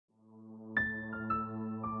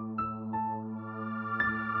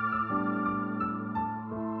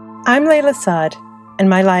I'm Layla Saad, and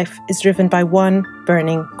my life is driven by one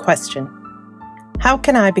burning question. How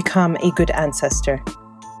can I become a good ancestor?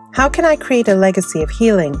 How can I create a legacy of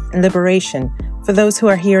healing and liberation for those who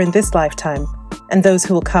are here in this lifetime and those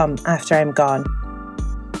who will come after I'm gone?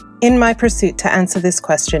 In my pursuit to answer this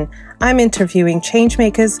question, I'm interviewing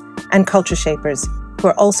changemakers and culture shapers who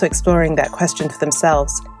are also exploring that question for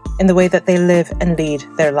themselves in the way that they live and lead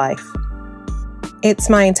their life.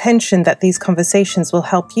 It's my intention that these conversations will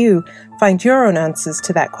help you find your own answers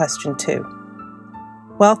to that question too.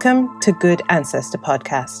 Welcome to Good Ancestor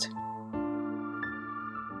Podcast.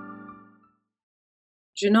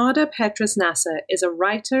 Junauda Petrus-Nasah is a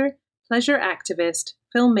writer, pleasure activist,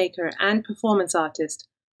 filmmaker, and performance artist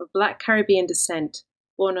of Black Caribbean descent,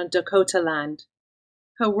 born on Dakota land.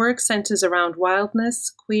 Her work centers around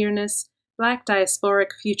wildness, queerness,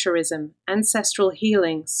 Black-diasporic-futurism, ancestral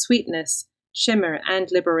healing, sweetness, shimmer, and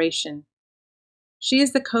liberation. She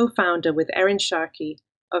is the co-founder with Erin Sharkey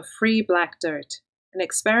of Free Black Dirt, an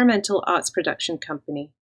experimental arts production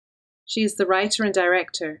company. She is the writer and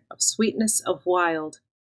director of Sweetness of Wild,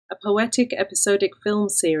 a poetic-episodic film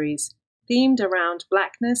series themed around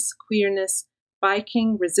Blackness, queerness,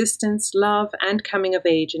 biking, resistance, love, and coming of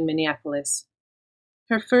age in Minneapolis.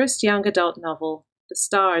 Her first young adult novel, The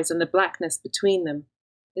Stars and the Blackness Between Them,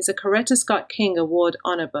 is a Coretta Scott King Award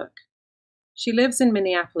honor book. She lives in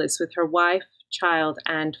Minneapolis with her wife, child,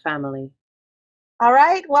 and family. All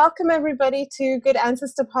right, welcome everybody to Good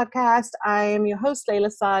Ancestor Podcast. I am your host,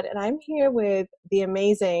 Layla Saad, and I'm here with the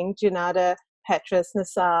amazing Junauda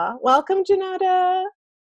Petrus-Nasah. Welcome, Junauda.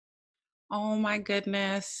 Oh my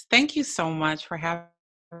goodness. Thank you so much for having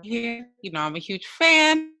me here. You know, I'm a huge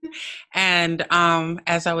fan. And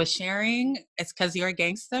as I was sharing, it's because you're a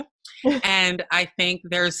gangster. And I think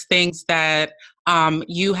there's things that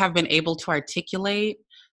you have been able to articulate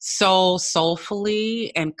so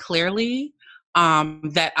soulfully and clearly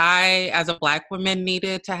that I, as a Black woman,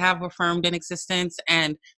 needed to have affirmed in existence,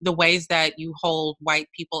 and the ways that you hold white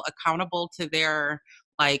people accountable to their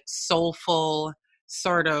like soulful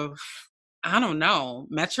sort of, I don't know,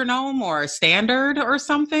 metronome or standard or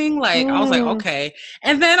something. Like, I was like, okay.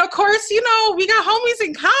 And then, of course, you know, we got homies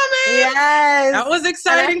in common. Yes. That was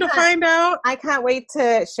exciting to find out. I can't wait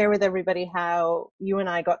to share with everybody how you and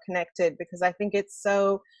I got connected, because I think it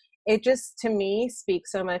just, to me,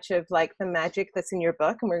 speaks so much of like the magic that's in your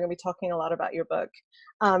book. And we're going to be talking a lot about your book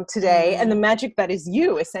today, and the magic that is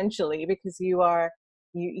you, essentially, because you birthed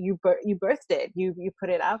it, you put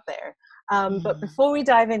it out there. But before we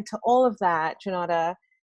dive into all of that, Junauda,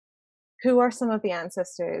 who are some of the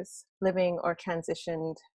ancestors, living or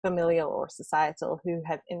transitioned, familial or societal, who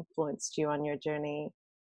have influenced you on your journey?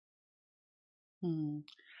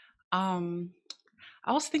 I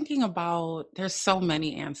was thinking about, there's so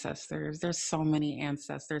many ancestors.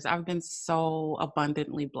 I've been so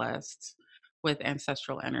abundantly blessed with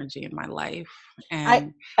ancestral energy in my life.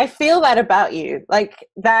 And I feel that about you. Like,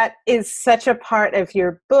 that is such a part of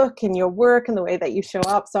your book and your work and the way that you show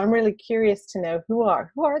up. So I'm really curious to know who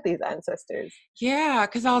are these ancestors? Yeah,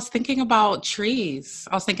 because I was thinking about trees.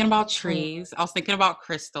 I was thinking about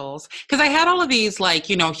crystals. Because I had all of these,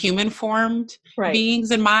 like, you know, human formed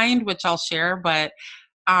beings in mind, which I'll share. But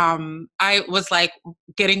I was like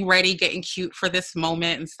getting cute for this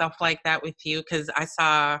moment and stuff like that with you, because I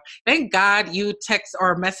saw, thank God you text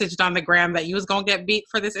or messaged on the gram that you was gonna get beat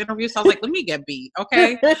for this interview. So I was like, let me get beat,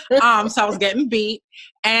 okay? So I was getting beat,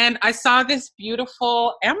 and I saw this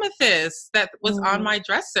beautiful amethyst that was on my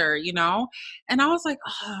dresser, you know, and I was like,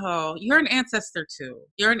 oh, you're an ancestor too.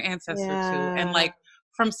 And like,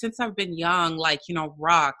 from since I've been young, like, you know,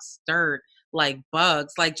 rocks, dirt, like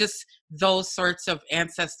bugs, like just those sorts of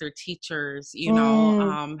ancestor teachers, you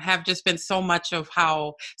know, have just been so much of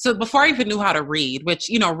how, so before I even knew how to read, which,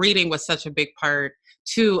 you know, reading was such a big part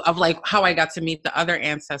too of like how I got to meet the other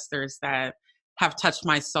ancestors that have touched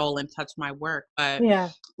my soul and touched my work. But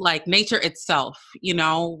like nature itself, you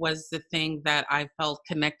know, was the thing that I felt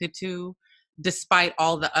connected to, despite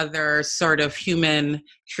all the other sort of human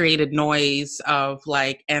created noise of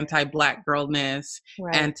like anti-Black girlness,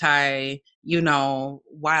 anti, you know,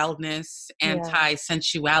 wildness,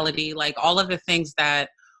 anti-sensuality, like all of the things that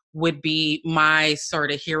would be my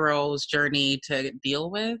sort of hero's journey to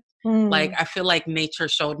deal with. Like, I feel like nature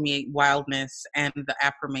showed me wildness and the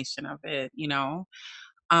affirmation of it, you know?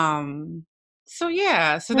 So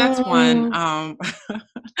that's one.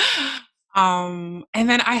 And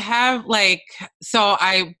then I have like, so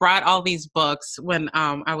I brought all these books when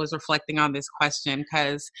I was reflecting on this question,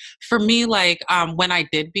 because for me, like when I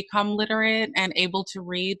did become literate and able to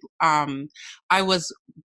read, I was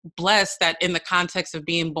blessed that in the context of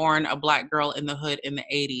being born a Black girl in the hood in the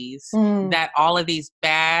 80s, that all of these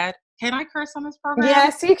bad, can I curse on this program?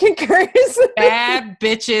 Yes, you can curse. Bad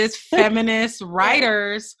bitches, feminist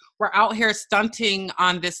writers were out here stunting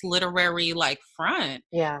on this literary like front.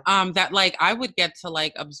 Yeah. That like I would get to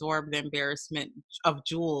like absorb the embarrassment of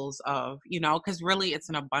jewels of, you know, because really it's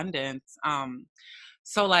an abundance.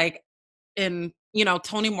 So like in, you know,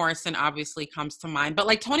 Toni Morrison obviously comes to mind, but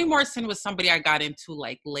like Toni Morrison was somebody I got into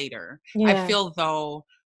like later. I feel though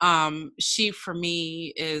she for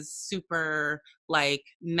me is super like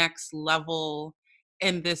next level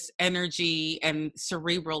in this energy and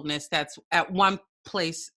cerebralness that's at one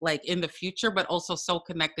place like in the future, but also so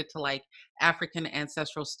connected to like African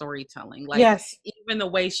ancestral storytelling. Like even the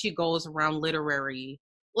way she goes around literary,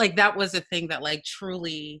 like that was a thing that like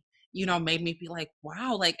truly, you know, made me be like,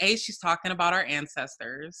 wow, like she's talking about our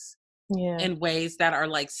ancestors in ways that are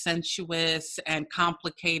like sensuous and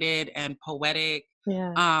complicated and poetic.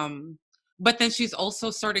 But then she's also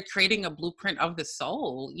sort of creating a blueprint of the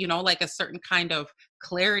soul, you know, like a certain kind of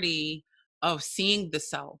clarity of seeing the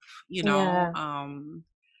self, you know.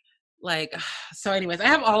 Like, so anyways, I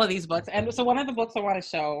have all of these books. And so one of the books I want to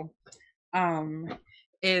show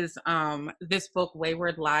is this book,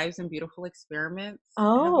 Wayward Lives and Beautiful Experiments.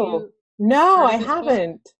 Oh, no, I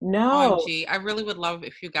haven't. Book? No. OMG, I really would love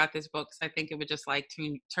if you got this book, because I think it would just like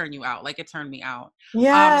turn you out. Like it turned me out.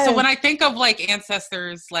 Yeah. So when I think of like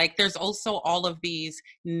ancestors, like there's also all of these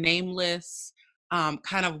nameless,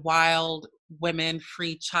 kind of wild women,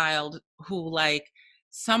 free child who like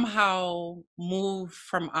somehow move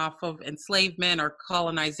from off of enslavement or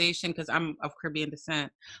colonization, because I'm of Caribbean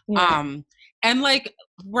descent. And like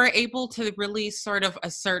we're able to really sort of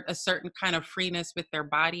assert a certain kind of freeness with their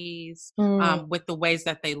bodies, with the ways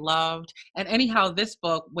that they loved. And anyhow, this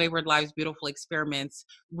book, Wayward Lives, Beautiful Experiments,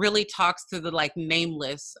 really talks to the like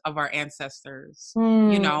nameless of our ancestors,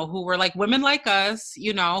 you know, who were like women like us,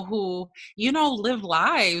 you know, who, you know, lived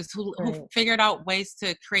lives, who figured out ways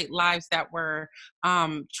to create lives that were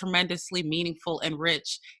tremendously meaningful and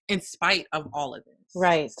rich in spite of all of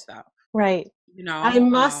this stuff. You know, I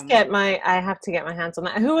must I have to get my hands on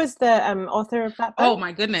that. Who is the author of that book? Oh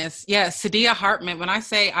my goodness. Yeah. Sadia Hartman. When I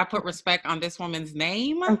say I put respect on this woman's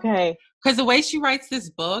name, because the way she writes this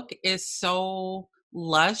book is so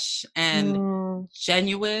lush and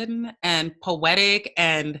genuine and poetic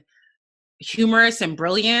and humorous and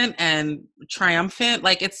brilliant and triumphant.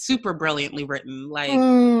 Like it's super brilliantly written. Like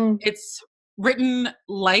it's written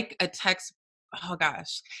like a text. Oh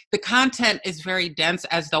gosh, the content is very dense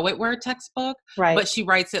as though it were a textbook, but she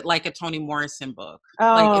writes it like a Toni Morrison book.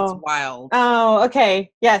 Like it's wild. Oh,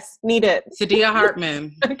 okay. Yes, need it. Sadia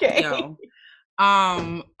Hartman. Okay. Yo.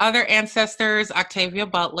 Other ancestors, Octavia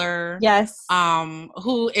Butler. Yes.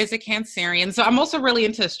 Who is a Cancerian. So I'm also really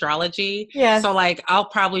into astrology. Yes. So like I'll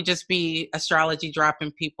probably just be astrology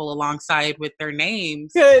dropping people alongside with their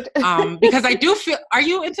names. Good. Because I do feel, are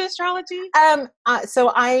you into astrology?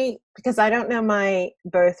 Because I don't know my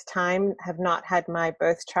birth time, have not had my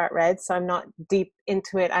birth chart read, so I'm not deep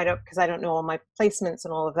into it. Because I don't know all my placements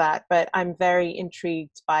and all of that, but I'm very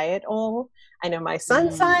intrigued by it all. I know my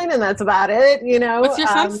sun sign, and that's about it, you know. What's your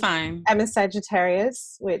sun sign? I'm a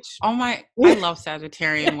Sagittarius, which... Oh my, I love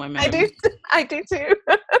Sagittarian women. I do too.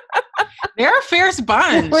 They're a fierce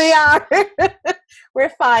bunch. We are. We're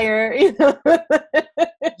fire, you know.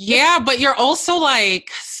 Yeah, but you're also like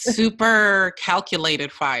super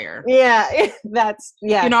calculated fire. Yeah, that's,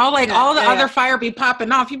 you know, like all the other fire be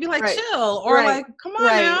popping off. You'd be like, chill, or like, come on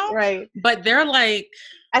now. But they're like...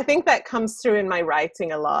 I think that comes through in my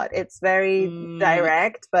writing a lot. It's very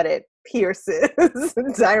direct, but it pierces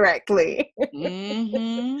directly.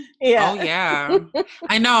 Yeah. Oh, yeah.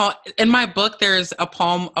 I know. In my book, there's a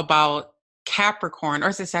poem about Capricorn, or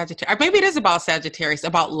is it Sagittarius? Maybe it is about Sagittarius,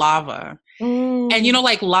 about lava. And, you know,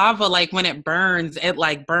 like lava, like when it burns, it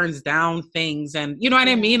like burns down things. And, you know what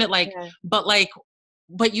I mean? It like,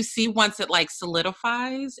 but you see, once it like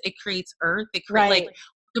solidifies, it creates earth. It creates like,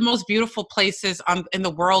 the most beautiful places in the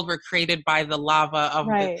world were created by the lava of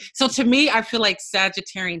so to me, I feel like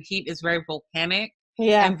Sagittarian heat is very volcanic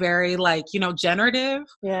and very like, you know, generative,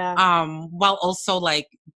 while also like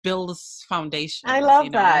builds foundation. I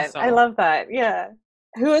love that. I love that. Yeah.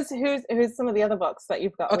 Who's some of the other books that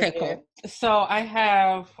you've got? Okay, cool. So I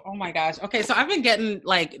have, oh my gosh. Okay, so I've been getting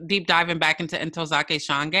like deep diving back into Ntozake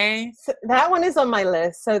Shange. So that one is on my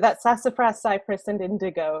list. So that's Sassafras, Cypress, and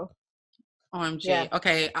Indigo. OMG. Yeah.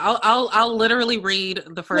 Okay. I'll literally read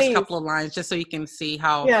the first couple of lines just so you can see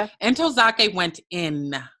how Ntozake went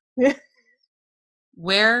in.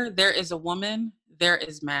 Where there is a woman, there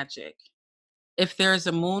is magic. If there is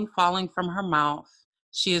a moon falling from her mouth,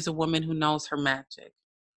 She is a woman who knows her magic,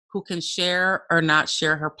 who can share or not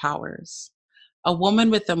share her powers. A woman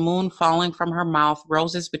with the moon falling from her mouth,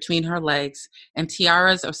 roses between her legs, and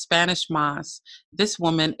tiaras of Spanish moss. This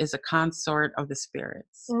woman is a consort of the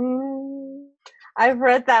spirits. I've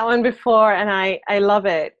read that one before, and I love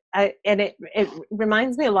it. It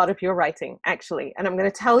reminds me a lot of your writing, actually. And I'm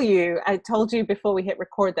going to tell you, I told you before we hit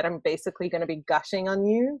record that I'm basically going to be gushing on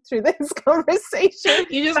you through this conversation.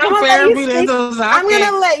 You just compared me to those. I'm going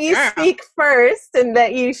to let you speak first and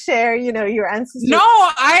let you share, your ancestors. No,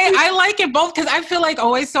 I like it both, because I feel like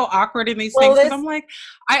always so awkward in these things. Because I'm like,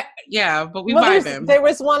 but we vibe him. There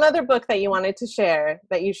was one other book that you wanted to share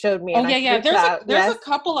that you showed me. Oh, yeah. There's a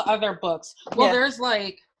couple of other books. Well, there's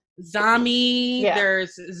like Zami,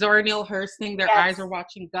 there's Zora Neale Hurston, Their Eyes Are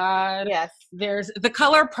Watching God. Yes. There's The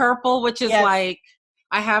Color Purple, which is like,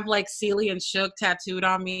 I have like Celie and Suge tattooed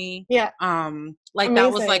on me. Yeah. Like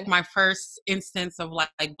that was like my first instance of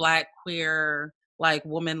like Black queer like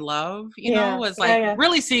woman love, was like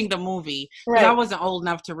really seeing the movie. Right. I wasn't old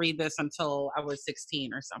enough to read this until I was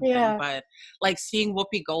 16 or something. Yeah. But like seeing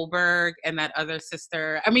Whoopi Goldberg and that other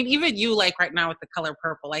sister, I mean, even you like right now with The Color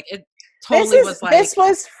Purple, like it totally was like. This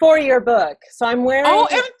was for your book. So I'm wearing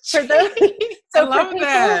for those. So for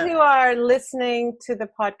people who are listening to the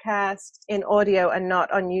podcast in audio and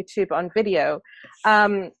not on YouTube on video,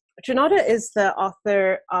 Junauda is the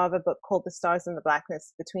author of a book called The Stars and the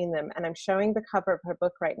Blackness Between Them. And I'm showing the cover of her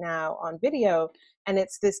book right now on video. And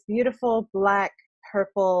it's this beautiful black,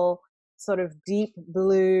 purple, sort of deep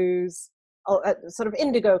blues, sort of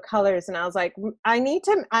indigo colors. And I was like, I need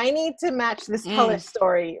to match this color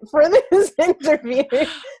story for this interview.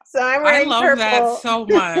 So I'm wearing purple. I love that so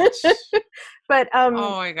much. But oh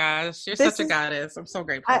my gosh, you're such a goddess. I'm so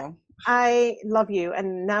grateful. I love you.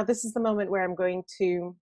 And now this is the moment where I'm going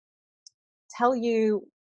to tell you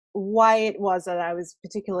why it was that I was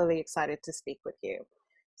particularly excited to speak with you.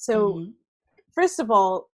 So first of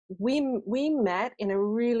all, we met in a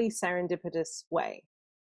really serendipitous way.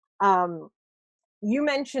 You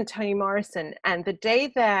mentioned Toni Morrison, and the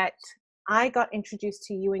day that I got introduced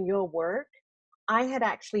to you and your work, I had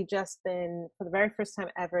actually just been, for the very first time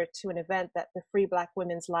ever, to an event that the Free Black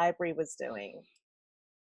Women's Library was doing.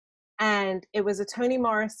 And it was a Toni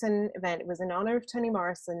Morrison event. It was in honor of Toni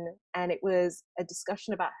Morrison. And it was a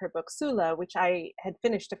discussion about her book, Sula, which I had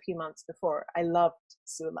finished a few months before. I loved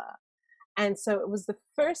Sula. And so it was the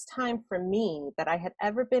first time for me that I had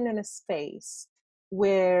ever been in a space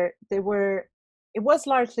where it was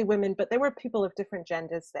largely women, but there were people of different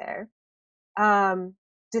genders there,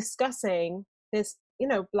 discussing this,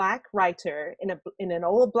 Black writer in an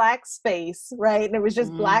all Black space, right? And it was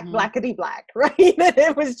just blackety black, right? And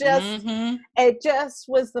it was just, it just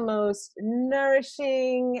was the most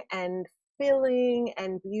nourishing and filling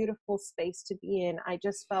and beautiful space to be in. I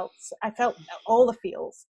felt all the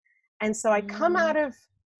feels. And so I come out of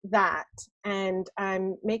that and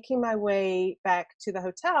I'm making my way back to the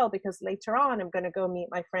hotel because later on I'm going to go meet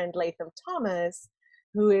my friend Latham Thomas,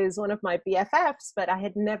 who is one of my BFFs, but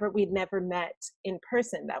we'd never met in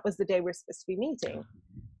person. That was the day we're supposed to be meeting.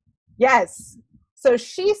 Yes. So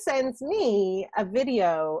she sends me a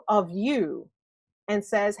video of you and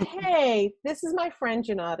says, hey, this is my friend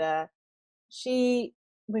Junauda. She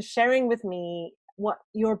was sharing with me what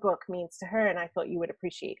your book means to her, and I thought you would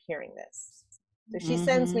appreciate hearing this. So she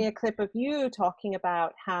sends me a clip of you talking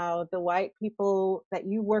about how the white people that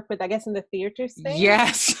you work with, I guess in the theater space.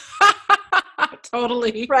 Yes.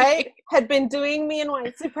 Totally. Right? Had been doing me and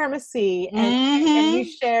white supremacy. And you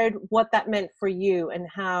shared what that meant for you and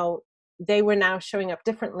how they were now showing up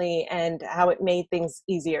differently and how it made things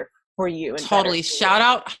easier for you. And totally. Shout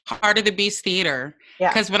out Heart of the Beast Theater. Yeah.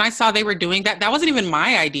 Because when I saw they were doing that wasn't even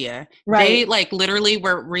my idea. Right. They literally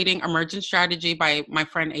were reading Emergent Strategy by my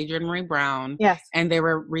friend Adrienne Marie Brown. Yes. And they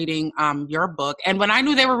were reading your book. And when I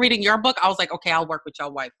knew they were reading your book, I was like, okay, I'll work with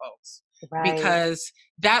y'all white folks. Right. Because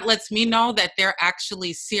that lets me know that they're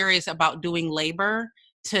actually serious about doing labor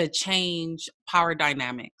to change power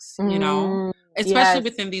dynamics, especially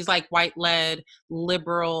within these white-led,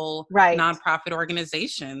 liberal, nonprofit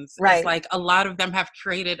organizations. Right. It's like a lot of them have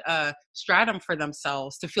created a stratum for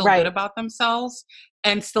themselves to feel good about themselves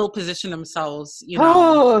and still position themselves,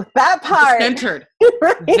 that part. Centered.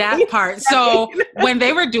 That part. So when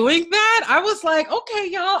they were doing that, I was like, okay,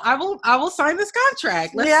 y'all, I will sign this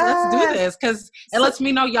contract. Let's do this because it lets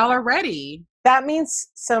me know y'all are ready. That means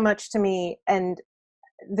so much to me. And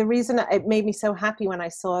the reason it made me so happy when I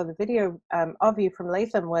saw the video of you from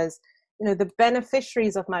Latham was, the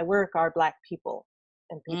beneficiaries of my work are Black people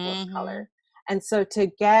and people of color. And so to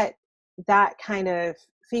get that kind of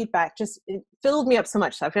feedback it filled me up so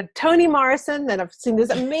much. So I've had Toni Morrison, then I've seen this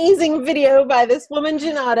amazing video by this woman,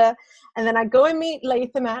 Junauda, and then I go and meet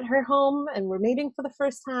Latham at her home, and we're meeting for the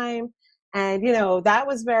first time. And, you know, that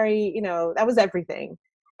was very, you know, that was everything.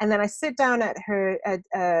 And then I sit down at her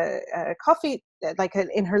coffee,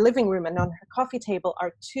 in her living room, and on her coffee table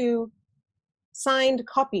are 2 signed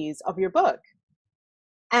copies of your book.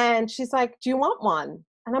 And she's like, do you want one?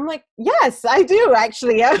 And I'm like, yes, I do,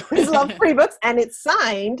 actually. I always love free books. And it's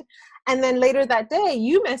signed. And then later that day,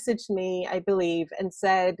 you messaged me, I believe, and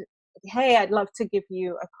said, hey, I'd love to give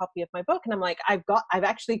you a copy of my book. And I'm like, I've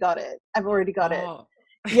actually got it. I've already got it.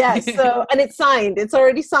 Yes. So, and it's signed. It's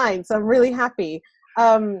already signed. So I'm really happy.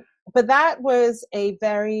 But that was a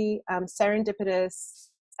very serendipitous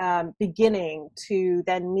beginning to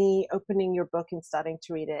then me opening your book and starting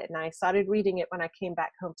to read it. And I started reading it when I came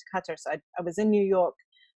back home to Qatar. So I was in New York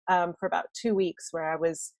for about 2 weeks, where I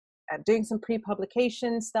was doing some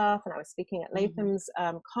pre-publication stuff, and I was speaking at Latham's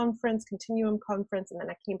Continuum conference. And then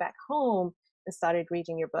I came back home and started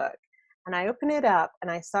reading your book. And I open it up and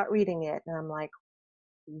I start reading it, and I'm like,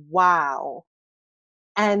 wow.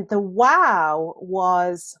 And the wow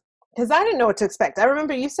was, because I didn't know what to expect. I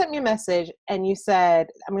remember you sent me a message and you said,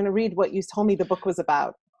 I'm going to read what you told me the book was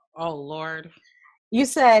about. Oh, Lord. You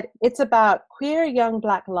said, it's about queer young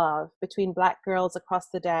Black love between Black girls across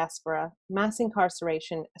the diaspora, mass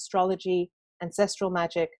incarceration, astrology, ancestral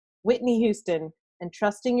magic, Whitney Houston, and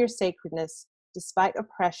trusting your sacredness despite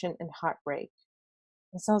oppression and heartbreak.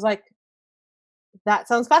 And so I was like, that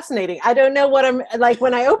sounds fascinating. I don't know what I'm like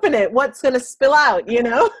when I open it, what's going to spill out, you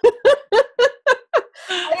know?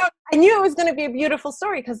 I knew it was going to be a beautiful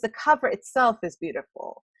story because the cover itself is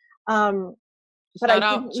beautiful. But Shout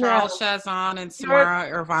out Charles Chazon and Samara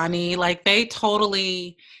Irvani. Like, they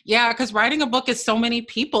totally, because writing a book is so many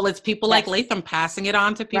people. It's people like Latham passing it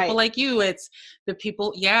on to people like you. It's the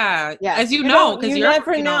people, as you know, because you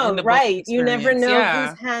never know, in the right? You never know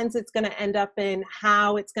whose hands it's going to end up in,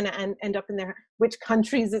 how it's going to end up in their, which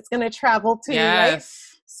countries it's going to travel to, right?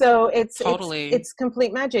 So it's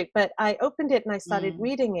complete magic. But I opened it and I started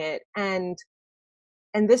reading it, and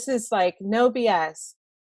this is like no BS.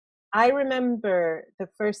 I remember the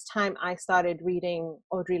first time I started reading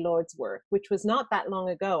Audre Lorde's work, which was not that long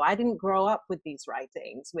ago. I didn't grow up with these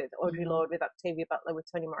writings, with Audre Lorde, with Octavia Butler, with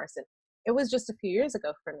Toni Morrison. It was just a few years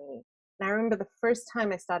ago for me. And I remember the first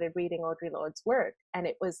time I started reading Audre Lorde's work, and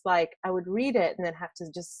it was like I would read it and then have to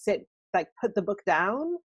just sit, like put the book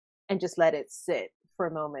down and just let it sit for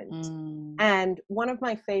a moment. And one of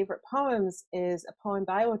my favorite poems is a poem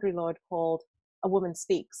by Audre Lorde called A Woman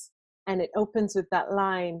Speaks. And it opens with that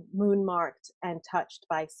line, moon marked and touched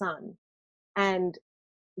by sun. And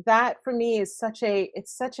that for me is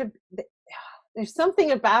there's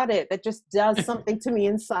something about it that just does something to me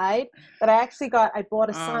inside. That I bought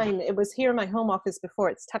a sign. It was here in my home office before.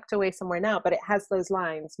 It's tucked away somewhere now, but it has those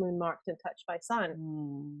lines, moon marked and touched by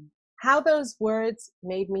sun. How those words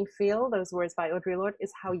made me feel, those words by Audre Lorde,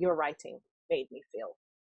 is how your writing made me feel.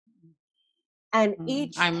 And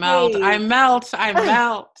each I melt.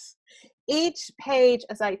 Each page,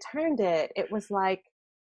 as I turned it, it was like,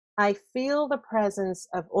 I feel the presence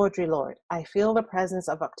of Audre Lorde. I feel the presence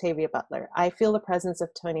of Octavia Butler. I feel the presence of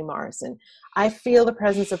Toni Morrison. I feel the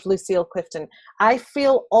presence of Lucille Clifton. I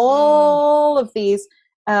feel all of these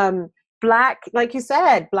Black, like you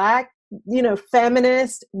said, Black,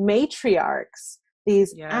 feminist matriarchs,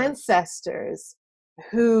 these ancestors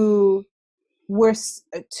who were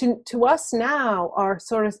to us now are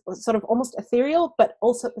sort of almost ethereal, but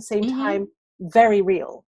also at the same time very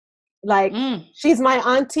real. Like she's my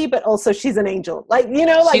auntie, but also she's an angel. Like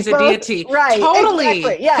like she's a deity, right? Totally,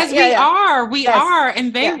 exactly. Yeah, because we are,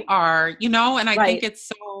 and they are. And I think it's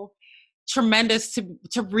so tremendous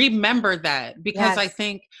to remember that, because I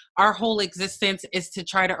think our whole existence is to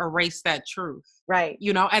try to erase that truth. Right.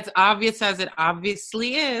 As obvious as it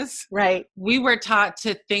obviously is. Right. We were taught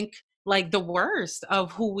to think like the worst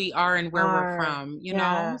of who we are and where we're from,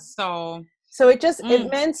 know? So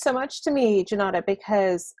it meant so much to me, Junauda,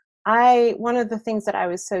 because one of the things that I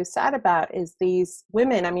was so sad about is these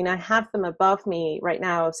women. I mean, I have them above me right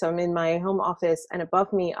now. So I'm in my home office, and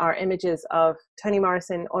above me are images of Toni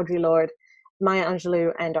Morrison, Audre Lorde, Maya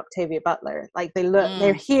Angelou, and Octavia Butler. Like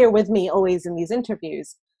they're here with me always in these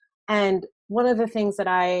interviews. And one of the things that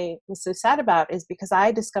I was so sad about is because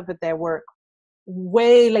I discovered their work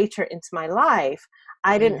way later into my life.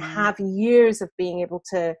 I didn't have years of being able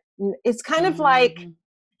to, it's kind of like,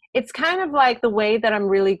 it's kind of like the way that I'm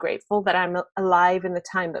really grateful that I'm alive in the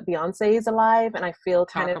time that Beyonce is alive, and I feel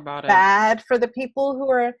kind of bad for the people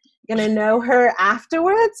who are going to know her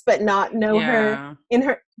afterwards, but not know her in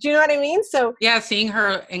her. Do you know what I mean? So seeing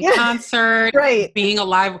her in concert, being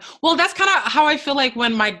alive. Well, that's kind of how I feel like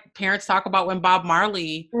when my parents talk about when Bob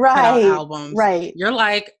Marley put out albums. You're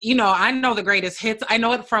like, I know the greatest hits. I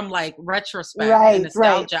know it from like retrospect and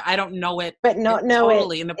nostalgia. I don't know it, but not know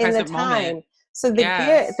totally it in the present moment. So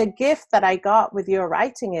the gift that I got with your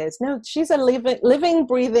writing is, no, she's a living,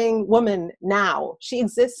 breathing woman now. She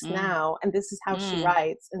exists now, and this is how she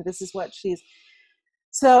writes, and this is what she's.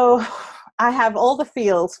 So I have all the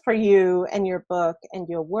feels for you and your book and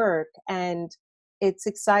your work, and it's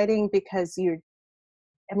exciting because it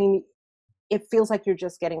feels like you're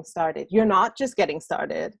just getting started. You're not just getting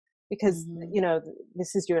started because,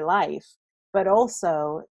 this is your life. But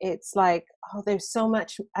also it's like, there's so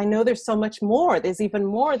much, I know there's so much more. There's even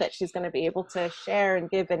more that she's going to be able to share and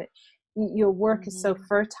give. And your work is so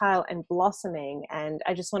fertile and blossoming. And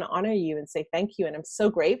I just want to honor you and say thank you. And I'm so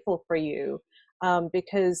grateful for you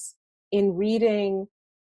because in reading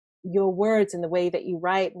your words and the way that you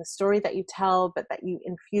write and the story that you tell, but that you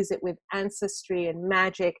infuse it with ancestry and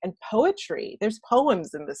magic and poetry. There's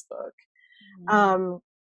poems in this book.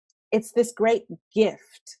 It's this great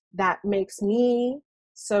gift that makes me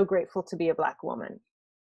so grateful to be a Black woman.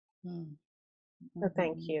 So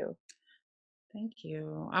thank you. Thank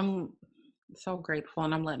you. I'm so grateful,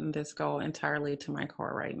 and I'm letting this go entirely to my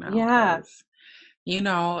core right now.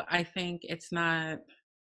 I think it's not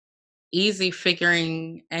easy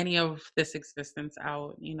figuring any of this existence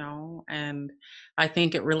out, and I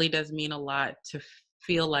think it really does mean a lot to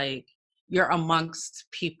feel like you're amongst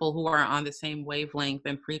people who are on the same wavelength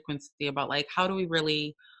and frequency about like, how do we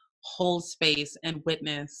really hold space and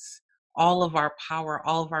witness all of our power,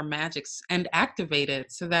 all of our magics, and activate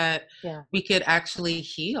it so that we could actually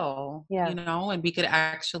heal, and we could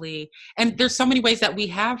actually, and there's so many ways that we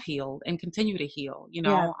have healed and continue to heal,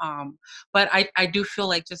 but I do feel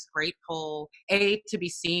like just grateful, to be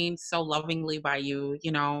seen so lovingly by you,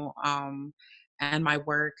 and my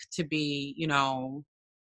work to be,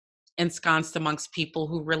 ensconced amongst people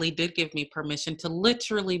who really did give me permission to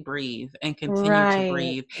literally breathe and continue to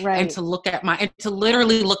breathe and to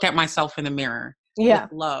literally look at myself in the mirror with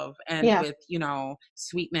love and with,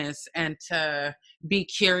 sweetness, and to be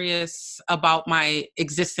curious about my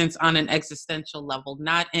existence on an existential level,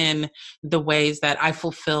 not in the ways that I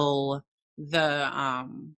fulfill the,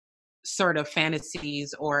 sort of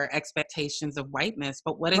fantasies or expectations of whiteness,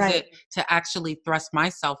 but what is it to actually thrust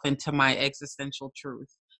myself into my existential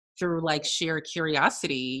truth through like sheer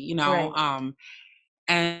curiosity,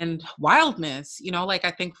 and wildness, like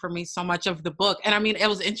I think for me so much of the book, and I mean, it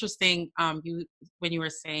was interesting, when you were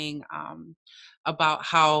saying about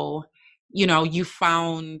how, you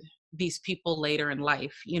found these people later in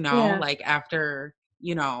life, like after,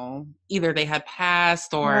 either they had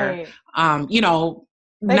passed or,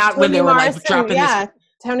 not when they were like dropping this.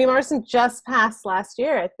 Toni Morrison just passed last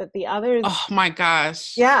year, but the others. Oh my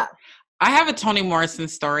gosh. Yeah. I have a Toni Morrison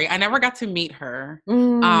story. I never got to meet her.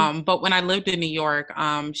 But when I lived in New York,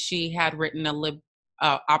 she had written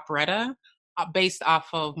a operetta based off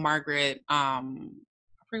of Margaret, I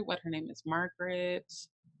forget what her name is, Margaret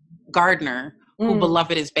Gardner, who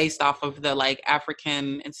Beloved is based off of, the like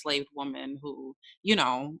African enslaved woman who,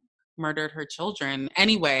 murdered her children.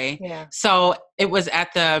 Anyway, so it was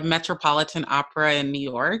at the Metropolitan Opera in New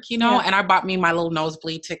York, and I bought me my little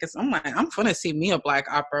nosebleed tickets. I'm like, I'm gonna see me a Black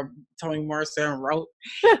opera Toni Morrison wrote.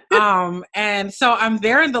 And so I'm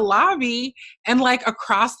there in the lobby, and like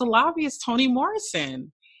across the lobby is Toni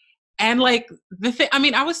Morrison. And like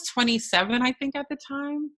I was 27, I think, at the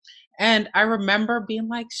time. And I remember being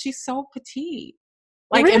like, she's so petite.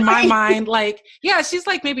 Like in my mind, like, she's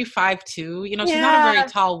like maybe 5'2", she's not a very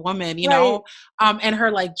tall woman, and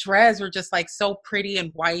her like dreads were just like so pretty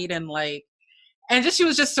and white, and like, and just, she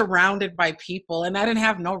was just surrounded by people, and I didn't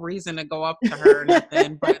have no reason to go up to her or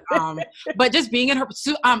nothing, but just being in her,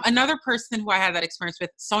 another person who I had that experience with,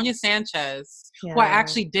 Sonia Sanchez, who I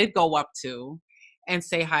actually did go up to and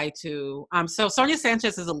say hi to. So Sonia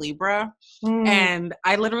Sanchez is a Libra, and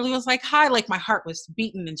I literally was like, hi, like my heart was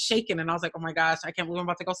beating and shaking, and I was like, oh my gosh, I can't believe I'm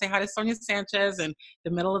about to go say hi to Sonia Sanchez in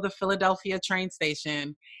the middle of the Philadelphia train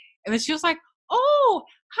station. And then she was like, oh,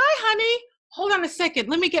 hi honey, hold on a second,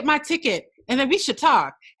 let me get my ticket, and then we should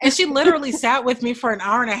talk. And she literally sat with me for an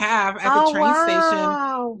hour and a half at the train station.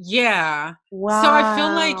 Yeah. Wow. So I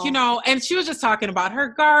feel like, and she was just talking about her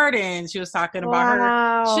garden. She was talking about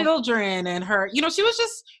her children and her, she was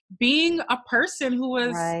just being a person who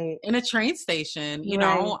was in a train station,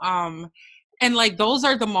 And like, those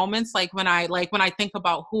are the moments, like when I think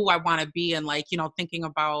about who I want to be, and like, you know, thinking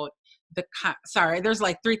about there's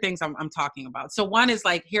like three things I'm talking about. So one is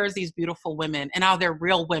like, here's these beautiful women, and now they're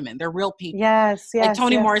real women, they're real people. Yes, like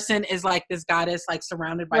Toni Morrison is like this goddess, like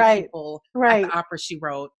surrounded by people at the opera she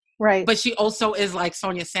wrote. Right. But she also is like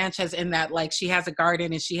Sonia Sanchez in that, like, she has a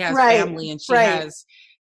garden and she has family and she has,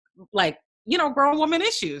 like, you know, grown woman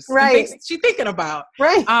issues and things she's thinking about.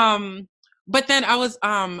 Right. But then I was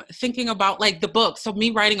thinking about like the book. So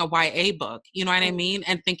me writing a YA book, you know what I mean?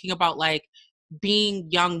 And thinking about like being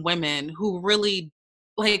young women who really,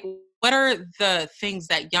 like, what are the things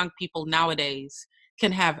that young people nowadays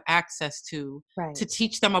can have access to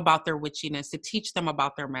teach them about their witchiness, to teach them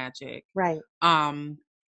about their magic.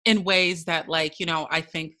 In ways that, like, you know, I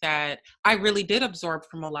think that I really did absorb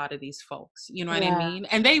from a lot of these folks, you know what I mean?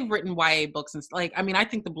 And they've written YA books, and like, I mean, I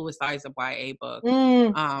think The Bluest Eye is a YA book.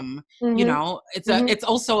 You know, it's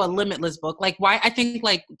also a limitless book. Like, why I think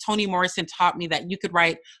like Toni Morrison taught me that you could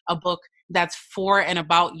write a book that's for and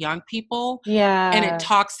about young people. And it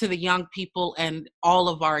talks to the young people and all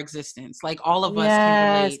of our existence. Like, all of us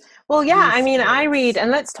can relate. Well, I mean, I read, and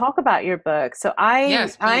let's talk about your book. So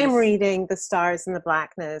I'm reading The Stars and the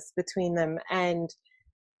Blackness Between Them, and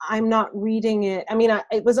I'm not reading it. I mean,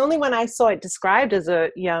 it was only when I saw it described as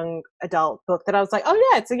a young adult book that I was like, oh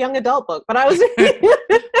yeah, it's a young adult book. But I was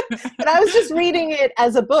but I was just reading it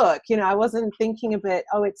as a book. You know, I wasn't thinking of it,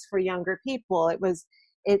 oh, it's for younger people.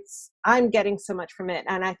 I'm getting so much from it.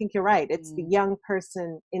 And I think you're right. It's the young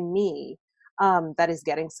person in me that is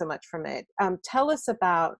getting so much from it. Tell us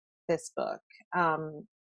about this book.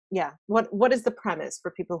 What is the premise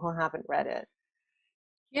for people who haven't read it?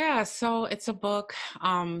 Yeah, so it's a book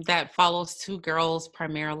that follows two girls,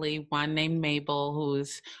 primarily one named Mabel,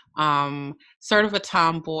 who's sort of a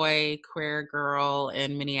tomboy queer girl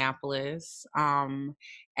in Minneapolis.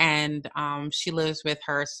 And she lives with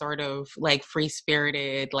her sort of like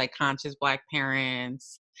free-spirited, like conscious Black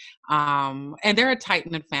parents. And they're a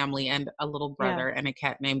tight-knit family, and a little brother and a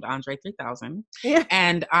cat named Andre 3000.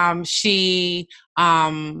 And she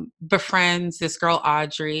befriends this girl,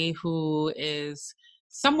 Audrey, who is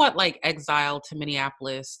somewhat like exiled to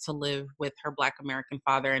Minneapolis to live with her Black American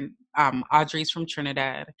father. And Audrey's from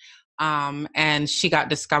Trinidad. And she got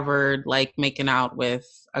discovered like making out with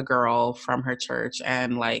a girl from her church,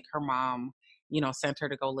 and like her mom, you know, sent her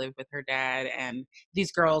to go live with her dad. And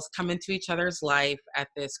these girls come into each other's life at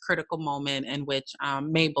this critical moment in which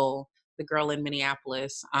Mabel, the girl in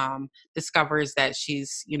Minneapolis, discovers that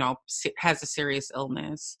she's, you know, has a serious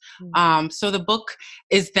illness. So the book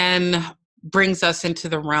is then brings us into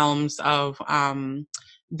the realms of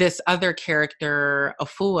this other character,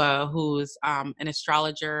 Afua, who's an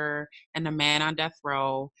astrologer and a man on death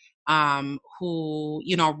row, who,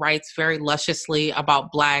 you know, writes very lusciously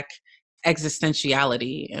about Black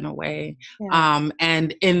existentiality in a way.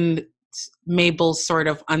 And in Mabel's sort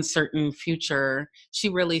of uncertain future, she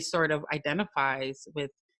really sort of identifies with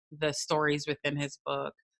the stories within his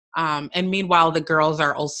book. And meanwhile, the girls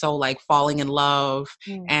are also like falling in love,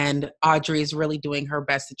 and Audrey's really doing her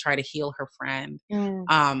best to try to heal her friend.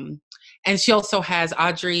 And she also has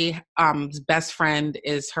Audrey's best friend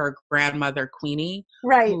is her grandmother, Queenie,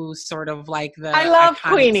 who's sort of like the I love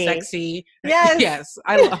iconic, Queenie. sexy. Yes,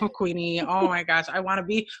 I love Queenie. Oh my gosh, I want to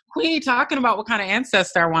be Queenie, talking about what kind of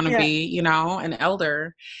ancestor I want to be, you know, an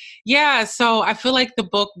elder. Yeah, so I feel like the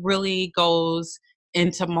book really goes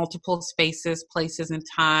into multiple spaces, places, and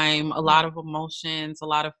time, a lot of emotions, a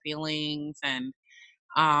lot of feelings. And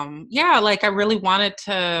like I really wanted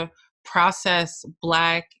to process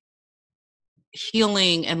Black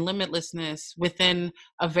healing and limitlessness within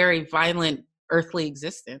a very violent earthly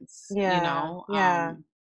existence, you know,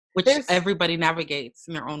 which everybody navigates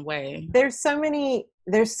in their own way. There's so many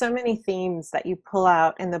themes that you pull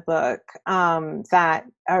out in the book that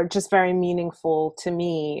are just very meaningful to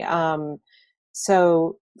me.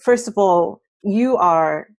 So first of all, you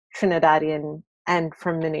are Trinidadian and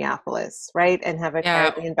from Minneapolis, right? And have a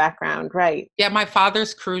Caribbean background, right? Yeah, my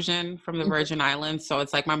father's Crucian from the Virgin Islands. So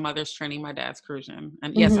it's like my mother's Trini, my dad's Crucian.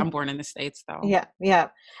 And yes, I'm born in the States though. Yeah.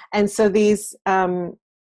 And so these, so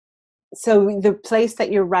the place that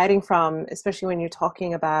you're writing from, especially when you're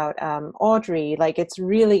talking about Audrey, like it's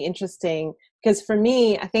really interesting because for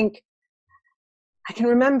me, I think I can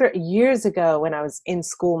remember years ago when I was in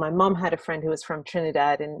school, my mom had a friend who was from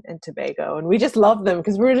Trinidad and Tobago, and we just loved them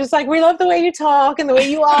because we were just like, we love the way you talk and the way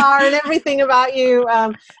you are and everything about you.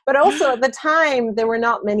 But also at the time, there were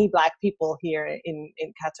not many Black people here in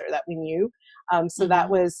Qatar that we knew. So that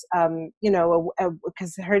was,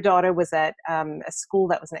 because her daughter was at a school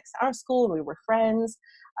that was next to our school, and we were friends.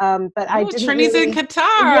 But I didn't Trini's really... in Qatar.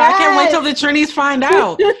 Yes. I can't wait till the Trinis find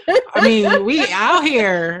out. I mean, we out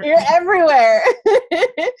here. You're everywhere.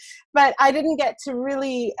 But I didn't get to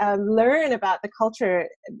really learn about the culture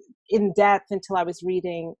in depth until I was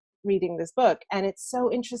reading this book. And it's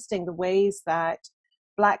so interesting the ways that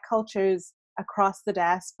Black cultures across the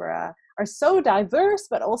diaspora are so diverse,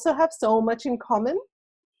 but also have so much in common.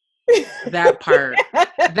 That part.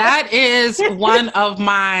 That is one of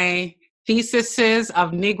my theses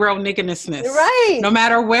of Negro nigginessness. Right. No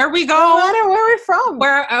matter where we go. No matter where we're from.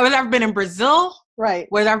 Whether I've been in Brazil. Right.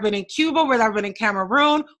 Whether I've been in Cuba, whether I've been in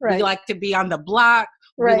Cameroon. Right. We like to be on the block.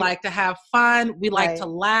 Right. We like to have fun. We like to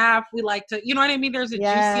laugh. We like to, you know what I mean? There's a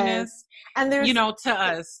juiciness, and there's, to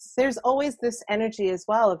us. There's always this energy as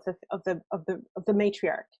well of the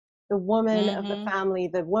matriarch, the woman of the family,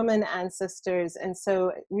 the woman ancestors. And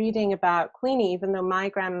so reading about Queenie, even though my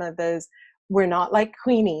grandmothers were not like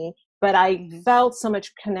Queenie, but I felt so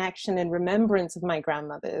much connection and remembrance of my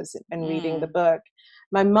grandmothers and reading the book.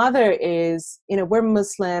 My mother is, we're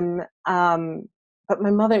Muslim, but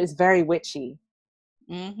my mother is very witchy.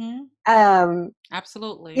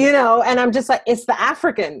 Absolutely. And I'm just like, it's the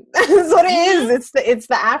African. That's what it is. It's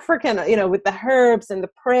the African, with the herbs and the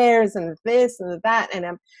prayers and this and that. And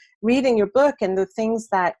I'm reading your book and the things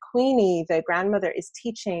that Queenie, the grandmother, is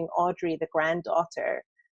teaching Audrey, the granddaughter.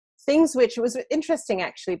 Things which was interesting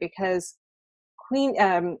actually, because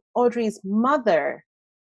Audrey's mother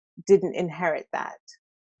didn't inherit that.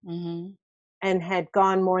 And had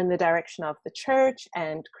gone more in the direction of the church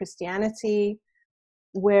and Christianity.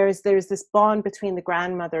 Whereas there's this bond between the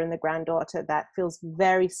grandmother and the granddaughter that feels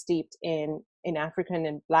very steeped in African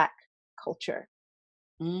and Black culture.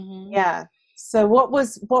 Yeah. So what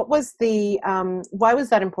was the why was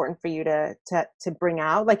that important for you to bring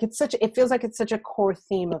out? Like it feels like it's such a core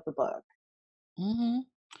theme of the book.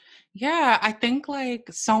 Yeah, I think like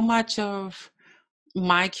so much of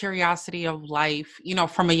my curiosity of life,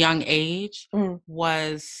 from a young age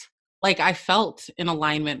was like, I felt in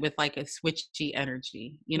alignment with like a switchy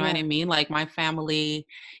energy, you know what I mean? Like my family,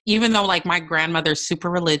 even though like my grandmother's super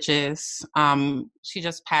religious, she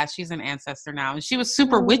just passed, she's an ancestor now. And she was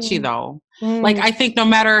super witchy though. Like, I think no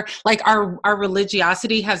matter like our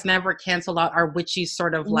religiosity has never canceled out our witchy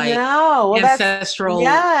sort of like ancestral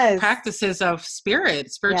practices of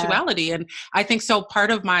spirituality. And I think so part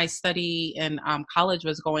of my study in college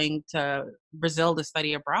was going to Brazil to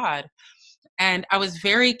study abroad. And I was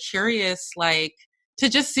very curious, like, to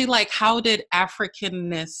just see, like, how did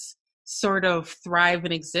Africanness sort of thrive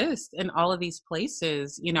and exist in all of these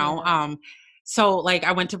places, So, like,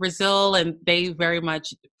 I went to Brazil, and they very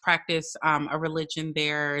much practice a religion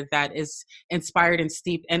there that is inspired and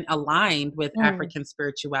steeped and aligned with African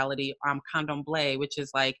spirituality, candomblé, which is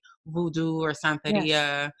like voodoo or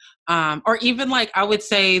santeria, or even like I would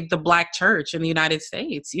say the Black church in the United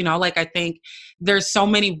States. Like I think there's so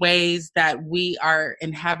many ways that we are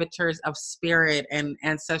inhabitants of spirit and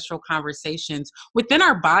ancestral conversations within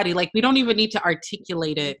our body. Like we don't even need to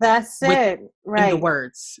articulate it. That's it, right? In the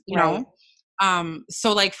words, you know.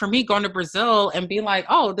 So like for me going to Brazil and being like,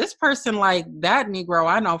 oh, this person like that Negro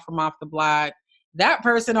I know from off the block, that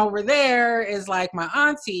person over there is like my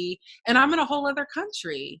auntie, and I'm in a whole other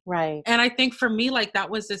country. Right. And I think for me, like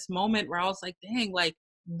that was this moment where I was like, dang, like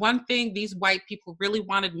one thing these white people really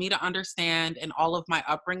wanted me to understand in all of my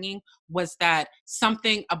upbringing was that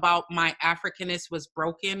something about my Africanness was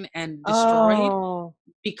broken and destroyed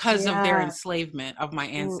because of their enslavement of my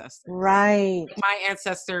ancestors. Right. My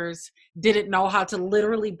ancestors didn't know how to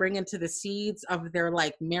literally bring into the seeds of their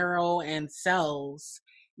like marrow and cells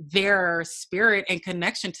their spirit and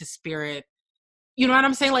connection to spirit. You know what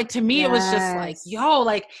I'm saying? Like to me, it was just like, yo,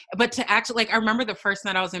 like, but to actually, like, I remember the first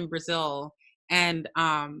night I was in Brazil and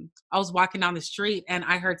I was walking down the street and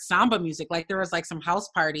I heard samba music. Like there was like some house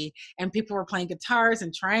party and people were playing guitars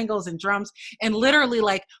and triangles and drums. And literally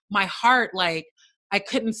like my heart, like I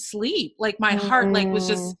couldn't sleep. Like my heart, like was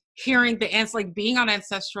just hearing the like being on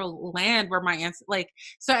ancestral land where my like,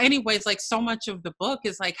 so anyways, like so much of the book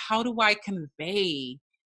is like, how do I convey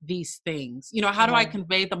these things? You know, how do I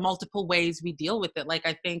convey the multiple ways we deal with it? Like,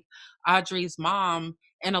 I think Audrey's mom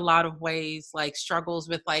in a lot of ways, like struggles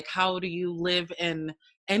with like, how do you live in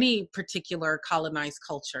any particular colonized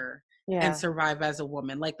culture and survive as a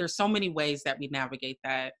woman? Like there's so many ways that we navigate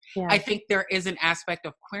that. I think there is an aspect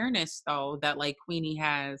of queerness though, that like Queenie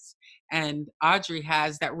has and Audrey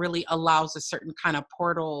has that really allows a certain kind of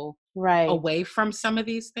portal away from some of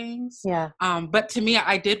these things. But to me,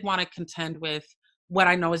 I did want to contend with what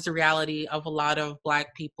I know is the reality of a lot of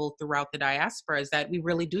Black people throughout the diaspora is that we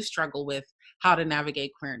really do struggle with how to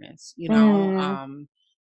navigate queerness, you know?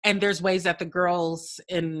 and there's ways that the girls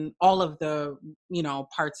in all of the, you know,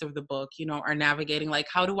 parts of the book, you know, are navigating, like,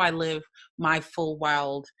 how do I live my full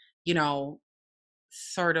wild, you know,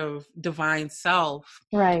 sort of divine self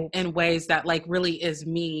in ways that like really is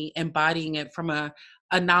me embodying it from a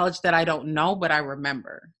knowledge that I don't know, but I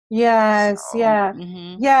remember. Yes. So, yeah.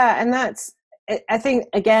 Mm-hmm. Yeah. And that's, I think,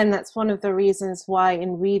 again, that's one of the reasons why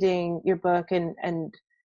in reading your book and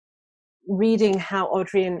reading how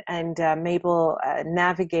Audrey and Mabel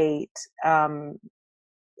navigate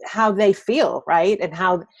how they feel, right? And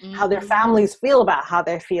how their families feel about how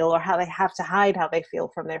they feel, or how they have to hide how they feel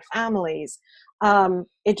from their families.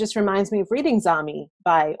 It just reminds me of reading Zami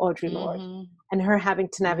by Audre Lorde, and her having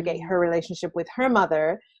to navigate her relationship with her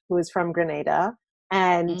mother, who is from Grenada,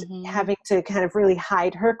 and having to kind of really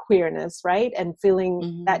hide her queerness, right? And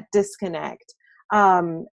feeling that disconnect.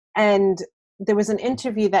 And there was an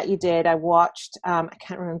interview that you did, I watched, I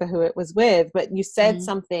can't remember who it was with, but you said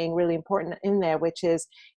something really important in there, which is,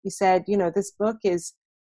 you said, you know, this book is,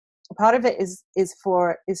 part of it is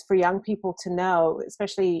for young people to know,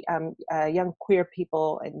 especially young queer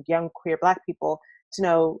people and young queer Black people to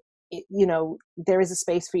know, you know, there is a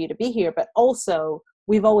space for you to be here, but also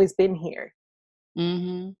we've always been here.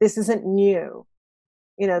 This isn't new.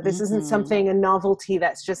 You know, this isn't something, a novelty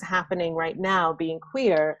that's just happening right now, being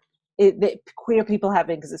queer. Queer people have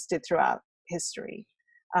existed throughout history,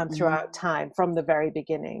 throughout time, from the very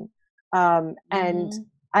beginning. And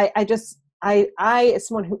I, as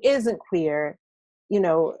someone who isn't queer, you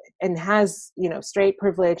know, and has, you know, straight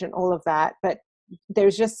privilege and all of that, but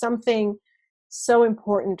there's just something so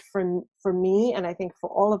important for me, and I think for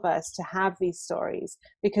all of us, to have these stories,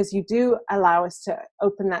 because you do allow us to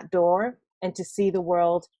open that door and to see the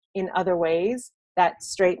world in other ways that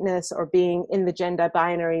straightness or being in the gender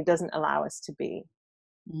binary doesn't allow us to be.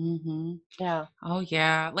 Yeah. Oh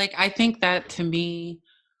yeah. Like, I think that to me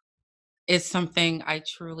is something I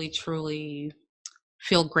truly, truly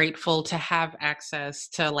feel grateful to have access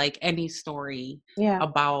to, like, any story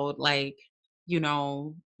about, like, you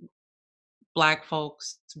know, Black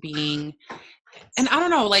folks being, and I don't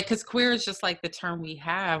know, like, cause queer is just like the term we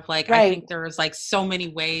have. Like, I think there's like so many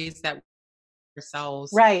ways that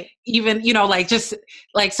ourselves, even, you know, like, just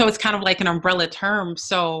like, so it's kind of like an umbrella term.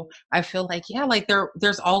 So I feel like, yeah, like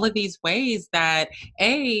there's all of these ways that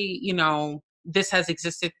you know, this has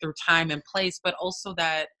existed through time and place, but also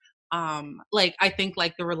that like, I think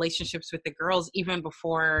like the relationships with the girls, even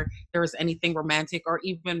before there was anything romantic, or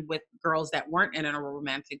even with girls that weren't in a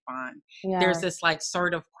romantic bond, there's this like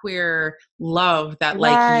sort of queer love that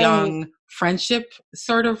like young friendship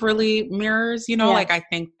sort of really mirrors, you know. Like, I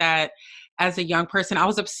think that as a young person, I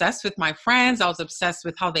was obsessed with my friends. I was obsessed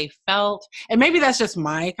with how they felt. And maybe that's just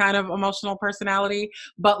my kind of emotional personality.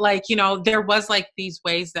 But like, you know, there was like these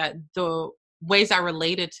ways that the ways I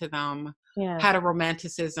related to them had a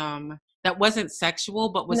romanticism that wasn't sexual,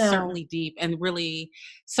 but was certainly deep and really.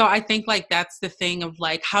 So I think like that's the thing of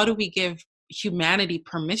like, how do we give humanity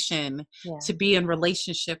permission to be in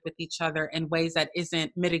relationship with each other in ways that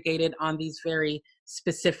isn't mitigated on these very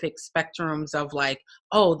specific spectrums of like,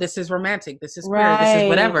 oh, this is romantic, this is queer, this is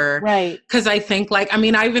whatever. Because I think like, I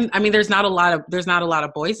mean, there's not a lot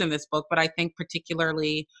of boys in this book, but I think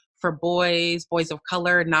particularly for boys of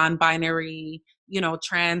color, non-binary, you know,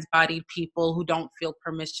 trans-bodied people who don't feel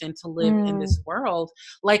permission to live in this world,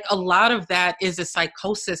 like a lot of that is a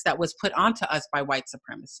psychosis that was put onto us by white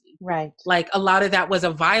supremacy. Like a lot of that was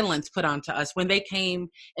a violence put onto us when they came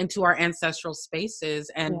into our ancestral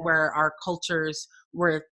spaces, and where our cultures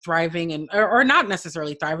were thriving and or not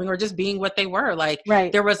necessarily thriving, or just being what they were. Like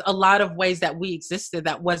there was a lot of ways that we existed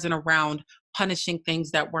that wasn't around punishing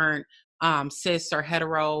things that weren't cis or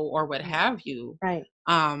hetero or what have you.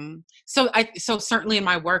 So certainly in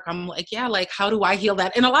my work, I'm like, yeah, like, how do I heal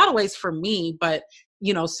that in a lot of ways for me, but,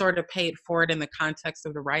 you know, sort of pay it forward in the context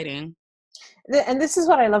of the writing. And this is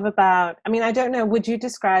what I love about, I mean, I don't know, would you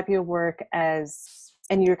describe your work as,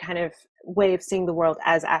 and your kind of way of seeing the world,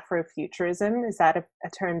 as Afrofuturism? Is that a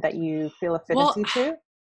term that you feel affinity to?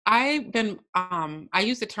 I've been I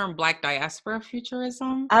use the term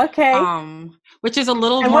Black-diasporic-futurism. Which is a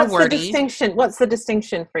little more wordy. What's the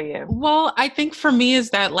distinction for you? Well, I think for me is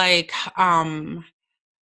that like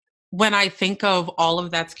when I think of all of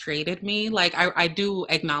that's created me, like I do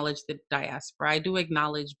acknowledge the diaspora. I do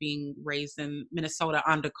acknowledge being raised in Minnesota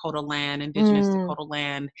on Dakota land, indigenous Dakota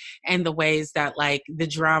land, and the ways that like the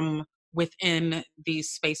drum within these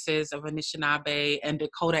spaces of Anishinaabe and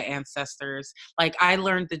Dakota ancestors, like I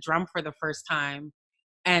learned the drum for the first time,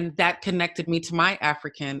 and that connected me to my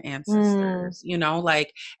African ancestors, you know,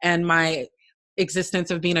 like, and my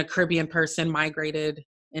existence of being a Caribbean person migrated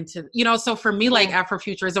into, you know, so for me, like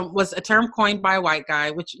Afrofuturism was a term coined by a white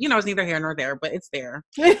guy, which, you know, is neither here nor there, but it's there.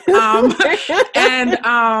 And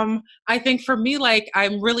I think for me, like,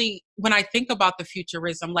 I'm really, when I think about the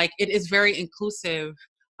futurism, like, it is very inclusive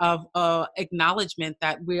of acknowledgement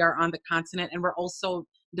that we are on the continent and we're also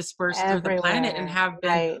dispersed through the planet and have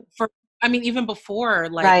been for, I mean, even before,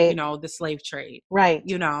 like, you know, the slave trade,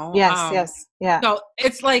 you know? Yes. So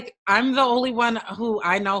it's like, I'm the only one who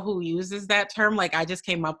I know who uses that term. Like, I just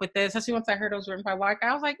came up with this, especially once I heard it was written by a white guy.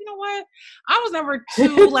 I was like, you know what? I was never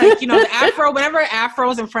too, like, you know, the Afro, whenever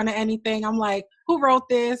Afro's in front of anything, I'm like, who wrote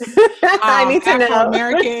this? I need to know.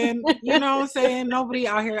 Afro-American, you know what I'm saying? Nobody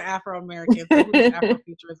out here Afro-American, so who's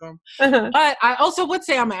Afrofuturism? But I also would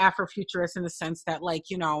say I'm an Afrofuturist in the sense that, like,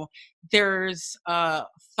 you know, there's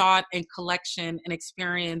thought and collection and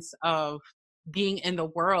experience of being in the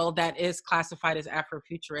world that is classified as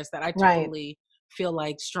Afrofuturist that I totally feel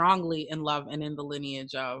like strongly in love and in the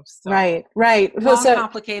lineage of. So, right. So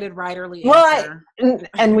complicated writerly answer.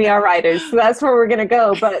 And we are writers, so that's where we're going to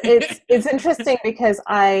go. But it's interesting because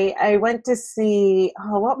I went to see,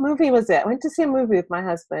 what movie was it? I went to see a movie with my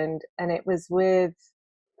husband, and it was with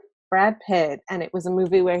Brad Pitt, and it was a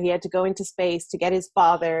movie where he had to go into space to get his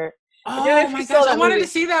father. Oh my gosh, I wanted to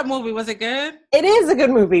see that movie. Was it good? It is a good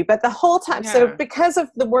movie, but the whole time, so because of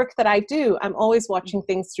the work that I do, I'm always watching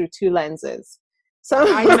things through two lenses. So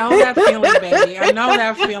I know that feeling, baby. I know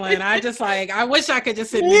that feeling. I just like, I wish I could just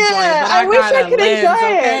sit and enjoy it, but I wish I could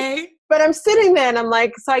enjoy it. But I'm sitting there and I'm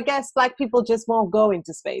like, so I guess Black people just won't go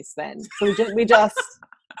into space then. So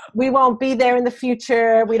we won't be there in the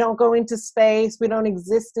future. We don't go into space. We don't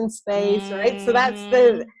exist in space, right? So that's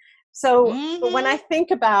but when I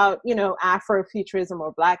think about, you know, Afrofuturism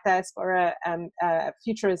or Black diaspora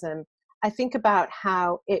futurism, I think about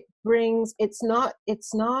how it brings, it's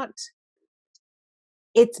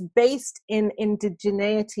based in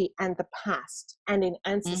indigeneity and the past and in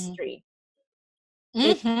ancestry.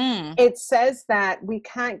 It says that we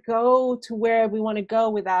can't go to where we want to go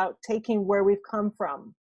without taking where we've come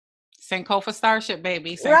from. Sankofa Starship,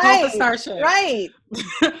 baby. Sankofa Starship. Right.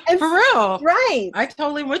 For real. Right. I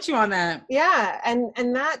totally with you on that. Yeah.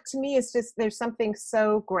 And that to me is just, there's something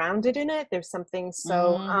so grounded in it. There's something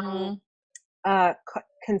so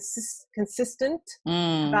consistent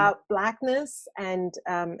about Blackness and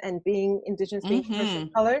being Indigenous, being a person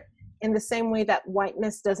of color, in the same way that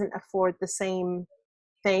whiteness doesn't afford the same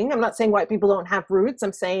thing. I'm not saying white people don't have roots.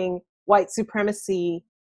 I'm saying white supremacy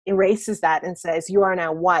erases that and says you are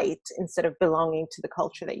now white instead of belonging to the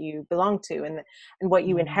culture that you belong to, and what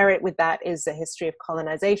you inherit with that is a history of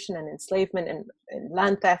colonization and enslavement and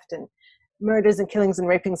land theft and murders and killings and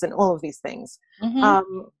rapings and all of these things.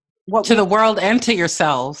 To the world and to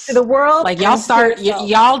yourselves. To the world, like y'all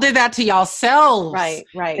y'all did that to yourselves, right,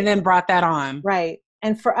 and then brought that on, right.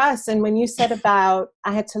 And for us, and when you said about,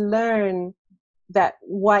 I had to learn that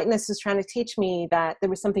whiteness was trying to teach me that there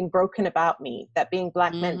was something broken about me, that being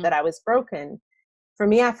Black meant that I was broken. For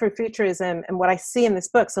me, Afrofuturism and what I see in this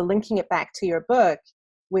book, so linking it back to your book,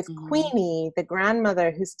 with Queenie, the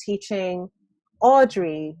grandmother who's teaching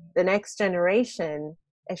Audrey, the next generation,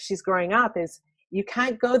 as she's growing up, is you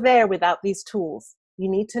can't go there without these tools. You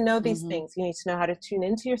need to know these things. You need to know how to tune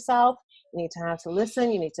into yourself. You need to know how to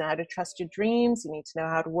listen. You need to know how to trust your dreams. You need to know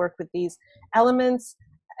how to work with these elements.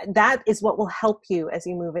 That is what will help you as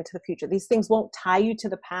you move into the future. These things won't tie you to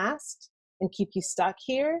the past and keep you stuck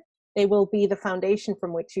here. They will be the foundation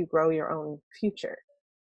from which you grow your own future.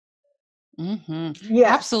 Yeah,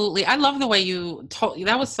 absolutely. I love the way you told.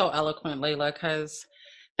 That was so eloquent, Layla, because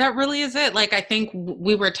that really is it. Like, I think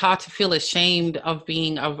we were taught to feel ashamed of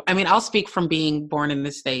being I mean, I'll speak from being born in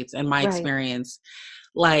the States and my experience.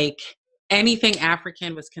 Like, anything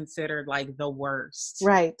African was considered like the worst.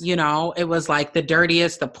 Right. You know, it was like the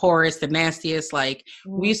dirtiest, the poorest, the nastiest. Like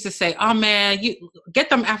we used to say, oh man, you get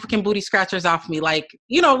them African booty scratchers off me. Like,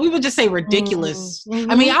 you know, we would just say ridiculous.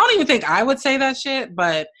 I mean, I don't even think I would say that shit,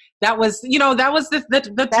 but that was, you know, that was the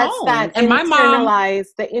tone. That and my mom,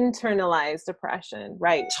 the internalized oppression.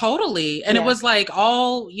 Right. Totally. And it was like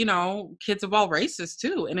all, you know, kids of all races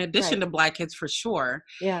too, in addition to Black kids for sure.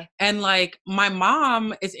 Yeah. And like my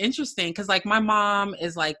mom is interesting because like my mom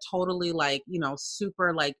is like totally like, you know,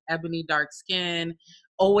 super like ebony dark skin,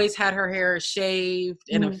 always had her hair shaved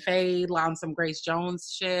in a fade on some Grace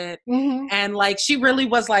Jones shit. And like, she really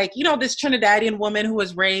was like, you know, this Trinidadian woman who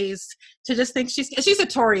was raised to just think she's a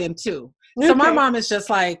Taurian too. So my mom is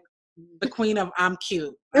just like the queen of I'm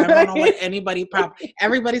cute. I don't know what anybody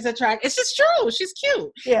everybody's attracted. It's just true. She's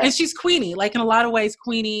cute. Yeah. And she's Queenie. Like in a lot of ways,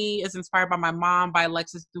 Queenie is inspired by my mom, by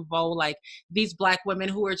Alexis Duveau, like these Black women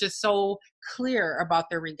who are just so clear about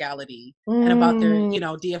their regality and about their, you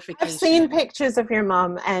know, deification. I've seen pictures of your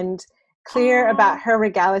mom, and clear about her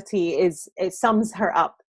regality it sums her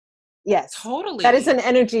up. Yes. Totally. That is an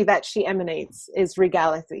energy that she emanates, is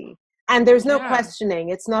regality. And there's no questioning.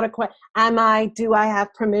 It's not a question. Do I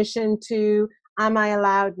have permission to, am I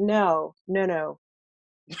allowed? No.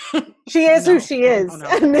 She is who she is.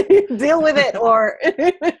 And deal with it or.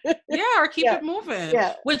 Or keep it moving.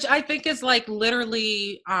 Yeah. Which I think is like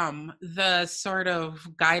literally the sort of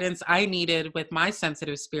guidance I needed with my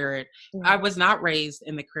sensitive spirit. Mm-hmm. I was not raised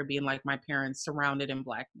in the Caribbean like my parents, surrounded in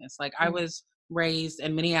Blackness. Like I was raised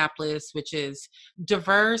in Minneapolis, which is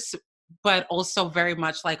diverse, but also very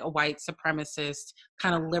much like a white supremacist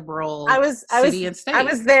kind of liberal city and state. I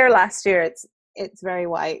was there last year. It's very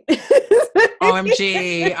white.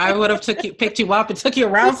 OMG. I would have picked you up and took you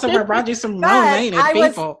around somewhere, brought you some melanated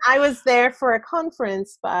people. I was there for a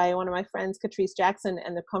conference by one of my friends, Catrice Jackson,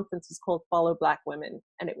 and the conference was called Follow Black Women.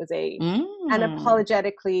 And it was an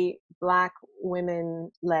apologetically Black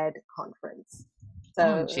women-led conference.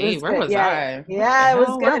 So where was I? Yeah, it was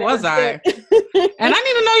good. Where was I? And I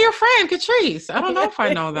need to know your friend, Catrice. I don't know if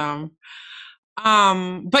I know them.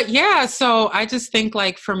 But yeah, so I just think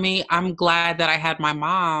like for me, I'm glad that I had my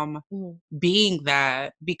mom being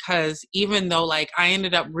that, because even though like I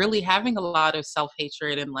ended up really having a lot of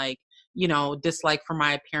self-hatred and like, you know, dislike for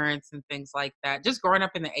my appearance and things like that, just growing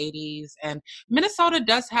up in the 80s. And Minnesota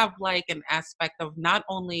does have like an aspect of not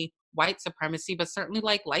only white supremacy, but certainly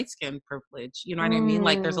like light skin privilege. You know what I mean?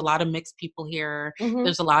 Like there's a lot of mixed people here.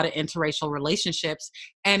 There's a lot of interracial relationships,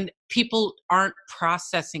 and people aren't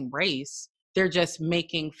processing race. They're just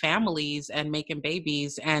making families and making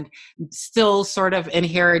babies and still sort of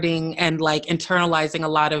inheriting and like internalizing a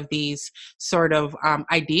lot of these sort of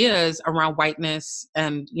ideas around whiteness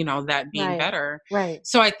and, you know, that being better. Right.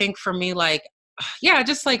 So I think for me, like,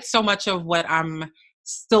 just like so much of what I'm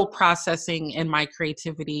still processing in my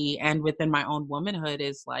creativity and within my own womanhood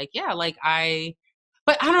is like,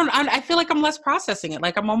 but I feel like I'm less processing it.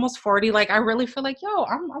 Like I'm almost 40. Like I really feel like,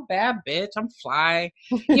 I'm a bad bitch. I'm fly.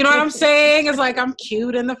 You know what I'm saying? It's like, I'm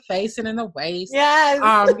cute in the face and in the waist.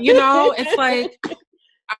 Yes. You know, it's like,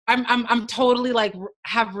 I'm totally like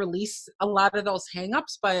have released a lot of those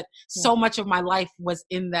hangups, but so much of my life was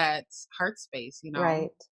in that heart space, you know? Right.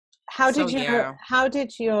 How did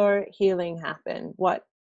your healing happen? What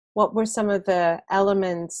were some of the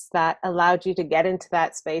elements that allowed you to get into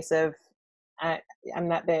that space of, I'm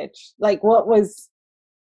that bitch? Like what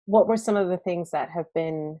were some of the things that have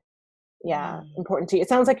been important to you? It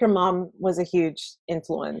sounds like your mom was a huge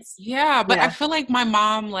influence. But I feel like my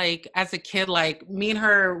mom, like as a kid, like me and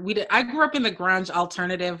her, I grew up in the grunge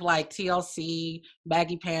alternative, like TLC,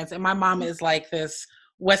 baggy pants, and my mom is like this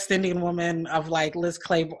West Indian woman of like Liz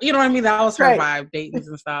Claiborne, you know what I mean? That was her vibe, Dayton's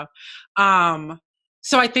and stuff.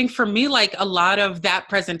 So I think for me, like a lot of that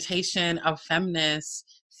presentation of feminists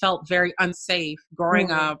felt very unsafe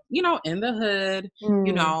growing up, you know, in the hood.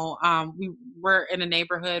 You know, we were in a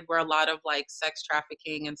neighborhood where a lot of like sex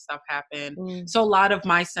trafficking and stuff happened. So a lot of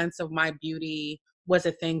my sense of my beauty was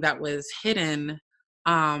a thing that was hidden.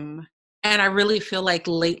 And I really feel like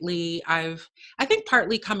lately I think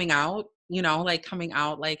partly coming out, you know, like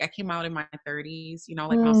I came out in my 30s, you know,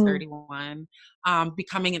 like when I was 31,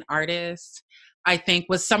 becoming an artist, I think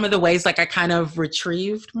was some of the ways like I kind of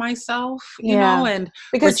retrieved myself, you know, and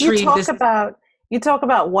because you talk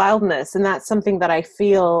about wildness, and that's something that I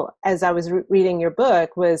feel as I was reading your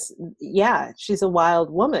book was, she's a wild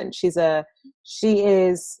woman. She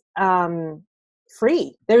is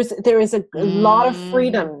free. There is a lot of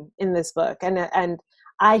freedom in this book, and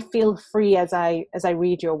I feel free as I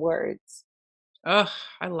read your words. Oh,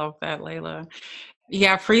 I love that, Layla.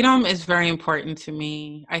 Yeah, freedom is very important to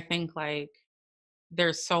me. I think like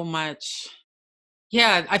there's so much.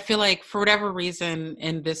 I feel like for whatever reason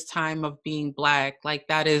in this time of being Black, like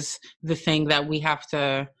that is the thing that we have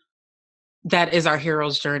to, that is our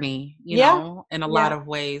hero's journey, you know, in a lot of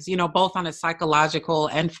ways, you know, both on a psychological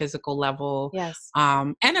and physical level,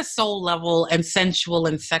 and a soul level and sensual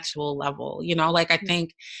and sexual level, you know, like I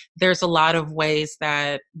think there's a lot of ways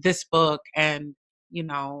that this book and, you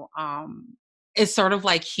know, is sort of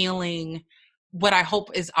like healing, what I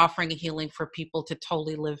hope is offering a healing for people to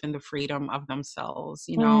totally live in the freedom of themselves,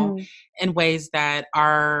 you know, in ways that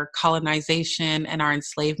our colonization and our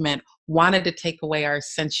enslavement wanted to take away our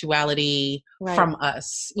sensuality from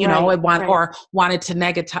us, you know, or wanted to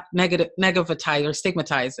negativize or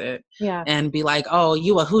stigmatize it, and be like, oh,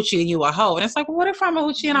 you a hoochie and you a hoe. And it's like, well, what if I'm a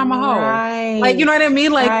hoochie and I'm a hoe? Like, you know what I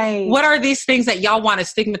mean? Like, what are these things that y'all want to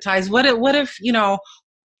stigmatize? What if, you know,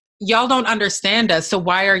 y'all don't understand us, so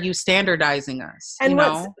why are you standardizing us? And you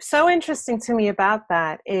what's know? so interesting to me about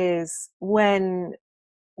that is when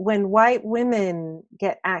white women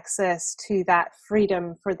get access to that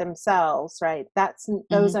freedom for themselves, right?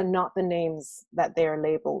 Those are not the names that they're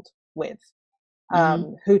labeled with.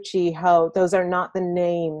 Hoochie, hoe, those are not the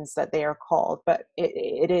names that they are called, but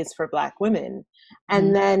it is for Black women.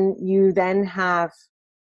 And then you then have,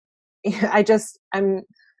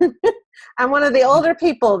 I'm one of the older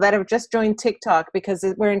people that have just joined TikTok because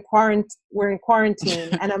we're in quarantine,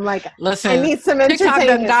 and I'm like, listen, I need some entertainment.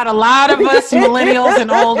 TikTok done got a lot of us millennials and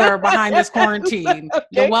older behind this quarantine. Okay.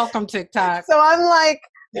 You're welcome, TikTok. So I'm like,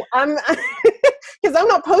 because I'm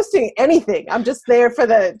not posting anything. I'm just there for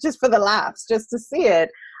the laughs, just to see it.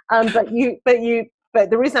 But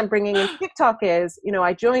the reason I'm bringing in TikTok is, you know,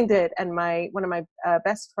 I joined it, and one of my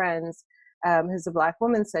best friends, who's a Black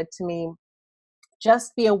woman, said to me,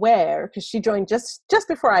 just be aware, because she joined just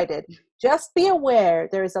before I did, just be aware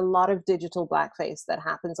there is a lot of digital blackface that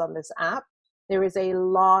happens on this app. There is a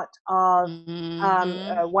lot of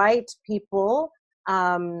white people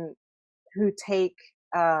who take,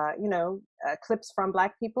 clips from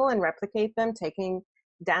Black people and replicate them, taking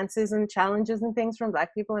dances and challenges and things from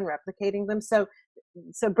Black people and replicating them. So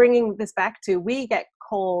bringing this back to, we get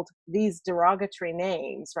called these derogatory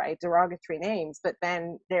names, right? Derogatory names, but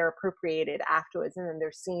then they're appropriated afterwards, and then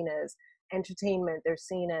they're seen as entertainment. They're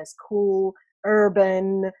seen as cool,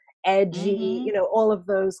 urban, edgy, you know, all of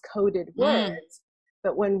those coded words.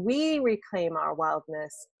 But when we reclaim our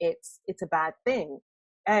wildness, it's a bad thing.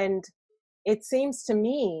 And it seems to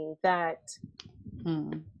me that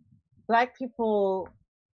Black people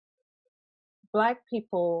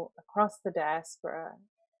across the diaspora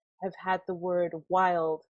have had the word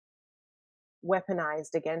wild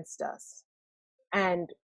weaponized against us. And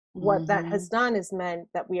what that has done is meant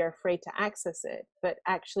that we are afraid to access it. But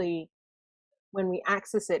actually, when we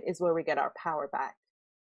access it is where we get our power back.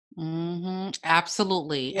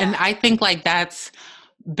 Absolutely. Yeah. And I think like that's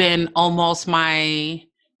been almost my,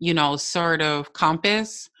 you know, sort of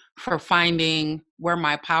compass for finding where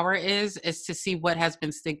my power is to see what has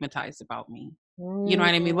been stigmatized about me. You know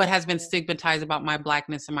what I mean? What has been stigmatized about my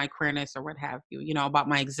Blackness and my queerness, or what have you, you know, about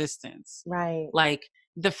my existence. Right. Like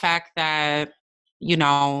the fact that, you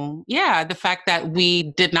know, the fact that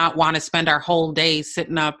we did not want to spend our whole day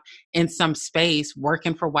sitting up in some space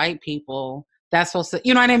working for white people. That's supposed to,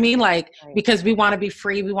 you know what I mean? Like, because we want to be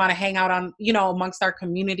free. We want to hang out on, you know, amongst our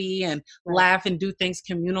community and laugh and do things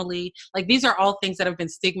communally. Like, these are all things that have been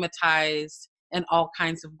stigmatized in all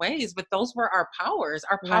kinds of ways, but those were our powers.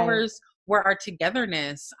 Our powers were our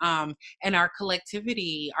togetherness, and our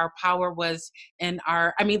collectivity. Our power was in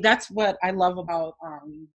our, I mean, that's what I love about,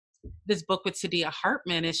 this book with Saidiya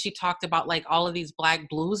Hartman, is she talked about like all of these Black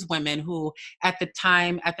blues women who at the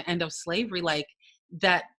time, at the end of slavery, like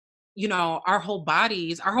that, you know, our whole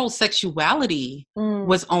bodies, our whole sexuality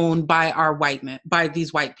was owned by our whiteness, by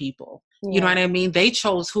these white people. You know what I mean? They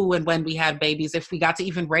chose who and when we had babies, if we got to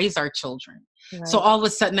even raise our children. Right. So all of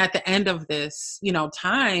a sudden at the end of this, you know,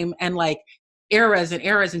 time and like eras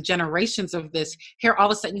and generations of this, here all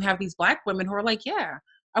of a sudden you have these Black women who are like, yeah,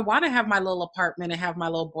 I want to have my little apartment and have my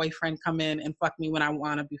little boyfriend come in and fuck me when I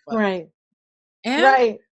want to be fucked. Right.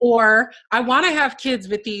 And, or I want to have kids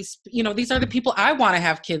with these, you know, these are the people I want to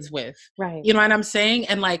have kids with. Right. You know what I'm saying?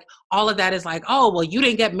 And like, all of that is like, oh, well, you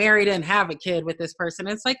didn't get married and have a kid with this person.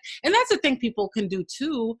 And it's like, and that's a thing people can do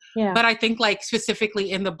too. Yeah. But I think like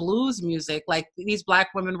specifically in the blues music, like these Black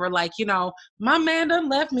women were like, you know, my man done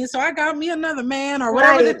left me, so I got me another man, or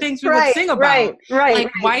whatever the things we would sing about. Like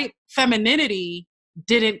white femininity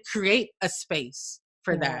didn't create a space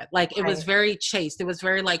for that. Like it was very chaste. It was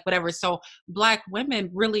very like whatever. So Black women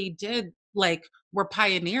really did like were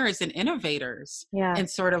pioneers and innovators and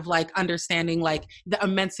sort of like understanding like the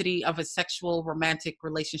immensity of a sexual romantic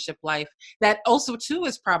relationship life that also too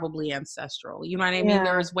is probably ancestral. You know what I mean?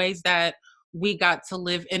 There's ways that we got to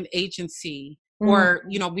live in agency or,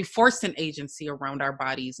 you know, be forced an agency around our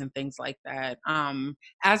bodies and things like that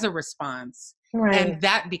as a response. And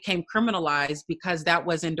that became criminalized because that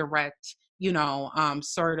was in direct, you know,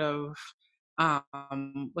 sort of,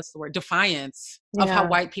 what's the word? Defiance of how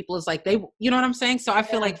white people is like, they, you know what I'm saying? So I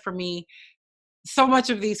feel like for me, so much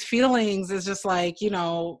of these feelings is just like, you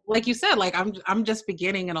know, like you said, like I'm just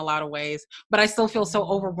beginning in a lot of ways, but I still feel so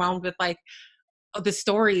overwhelmed with like, the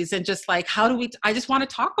stories and just like, I just want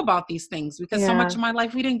to talk about these things because so much of my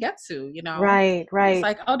life we didn't get to, you know? Right. It's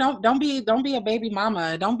like, oh, don't be a baby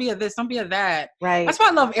mama. Don't be a this, don't be a that. Right. That's why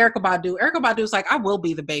I love Erykah Badu. Erykah Badu's like, I will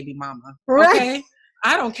be the baby mama. Right. Okay.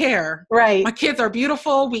 I don't care. Right. My kids are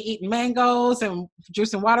beautiful. We eat mangoes and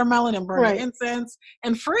juicing watermelon and burning incense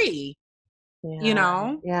and free, you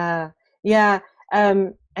know? Yeah. Yeah.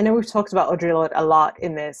 I know we've talked about Audre Lorde a lot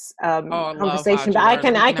in this conversation, but I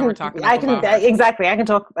can exactly. I can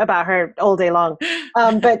talk about her all day long.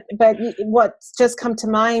 But what's just come to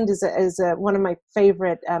mind is one of my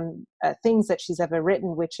favorite things that she's ever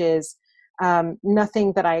written, which is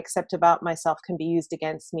nothing that I accept about myself can be used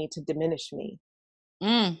against me to diminish me.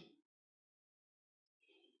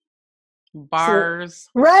 Bars. So,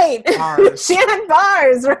 right. Bars. She had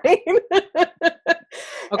bars, right?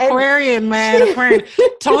 Aquarian, man. Aquarian.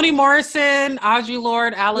 Toni Morrison, Audre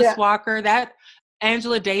Lorde, Alice Walker, that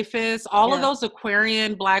Angela Davis, all of those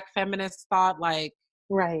Aquarian Black feminists thought like,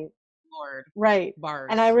 right. Lord. Right. Bars.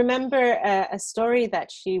 And I remember a story that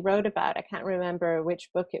she wrote about, I can't remember which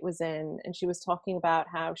book it was in, and she was talking about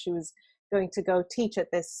how she was going to go teach at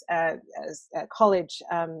this college,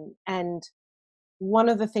 and one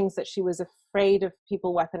of the things that she was afraid of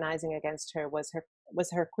people weaponizing against her was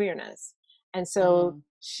her queerness. And so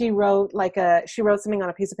she wrote something on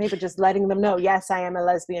a piece of paper, just letting them know, yes, I am a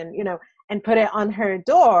lesbian, you know, and put it on her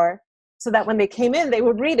door so that when they came in, they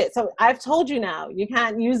would read it. So I've told you now, you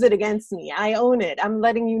can't use it against me. I own it. I'm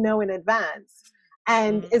letting you know in advance.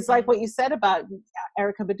 And it's like what you said about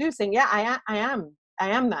Erykah Badu saying, yeah, I am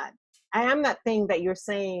that. I am that thing that you're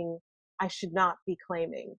saying I should not be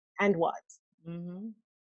claiming. And what? Mm-hmm.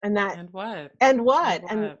 And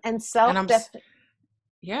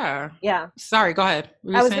Sorry, go ahead.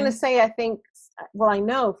 I was going to say, I think, well, I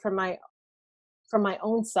know from my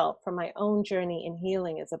own self, from my own journey in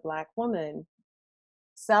healing as a Black woman,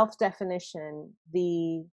 self-definition,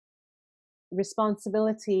 the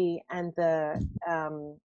responsibility and the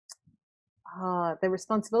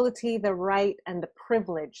responsibility, the right, and the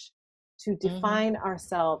privilege to define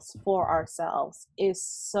ourselves for ourselves is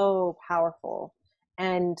so powerful.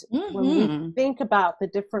 And when we think about the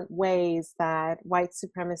different ways that white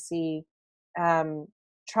supremacy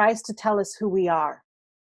tries to tell us who we are,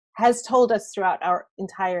 has told us throughout our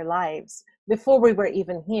entire lives, before we were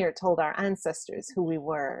even here, told our ancestors who we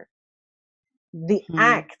were, the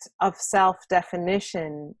act of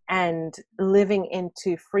self-definition and living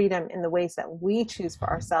into freedom in the ways that we choose for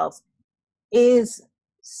ourselves is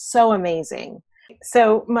so amazing.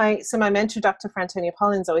 So my mentor, Dr. Frantonia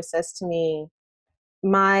Pollins, always says to me,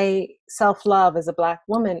 my self-love as a Black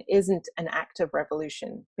woman isn't an act of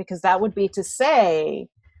revolution, because that would be to say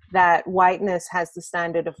that whiteness has the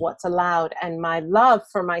standard of what's allowed, and my love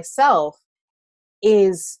for myself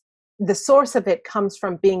is, the source of it comes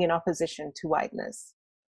from being in opposition to whiteness.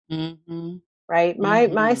 Right?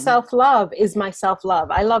 My self-love is my self-love.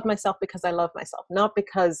 I love myself because I love myself, not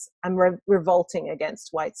because I'm revolting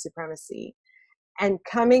against white supremacy. And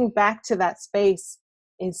coming back to that space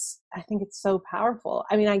I think it's so powerful.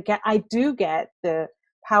 I mean, I do get the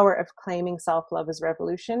power of claiming self-love as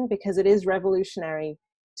revolution, because it is revolutionary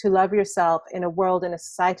to love yourself in a world, in a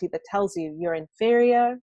society that tells you you're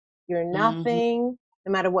inferior, you're nothing,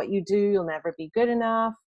 no matter what you do, you'll never be good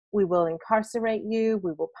enough, we will incarcerate you,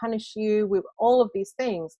 we will punish you, all of these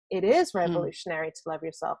things. It is revolutionary to love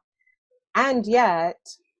yourself. And yet,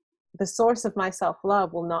 the source of my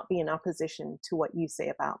self-love will not be in opposition to what you say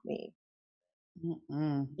about me.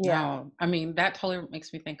 No, I mean, that totally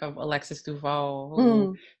makes me think of Alexis Duval,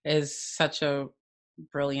 who is such a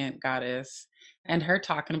brilliant goddess, and her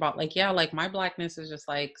talking about like, like my Blackness is just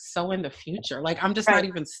like so in the future, like I'm just not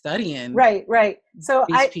even studying so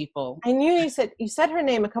these people. I knew you said her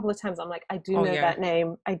name a couple of times. I'm like, I do know that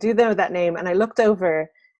name, and I looked over.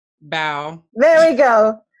 Bow. There we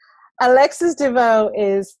go. Alexis Duval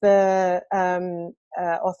is the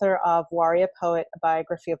author of Warrior Poet, a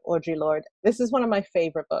biography of Audre Lorde. This is one of my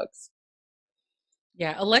favorite books.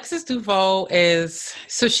 Yeah, Alexis Duval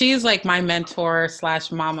she's like my mentor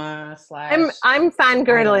 / mama / I'm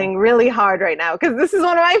fangirling really hard right now because this is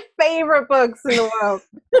one of my favorite books in the world.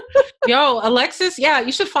 Yo, Alexis,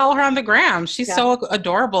 you should follow her on the gram. She's so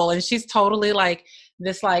adorable, and she's totally like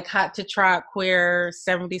this like hot to trot queer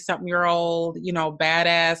 70-something-year-old, you know,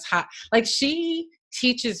 badass hot. Like she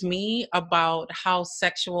teaches me about how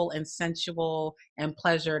sexual and sensual and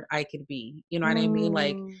pleasured I could be. You know what I mean?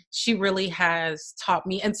 Like she really has taught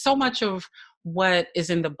me, and so much of what is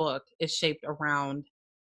in the book is shaped around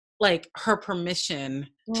like her permission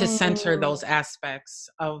to center those aspects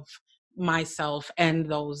of myself and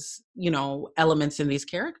those, you know, elements in these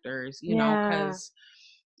characters, you know, because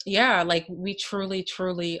like we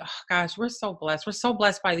truly, oh gosh, we're so blessed. We're so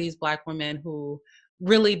blessed by these Black women who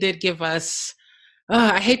really did give us,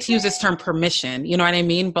 I hate to use this term permission, you know what I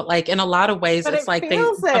mean? But like in a lot of ways, it's like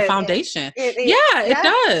the foundation. It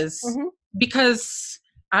does. Mm-hmm. Because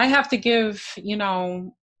I have to give, you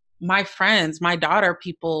know, my friends, my daughter,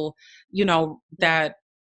 people, you know, that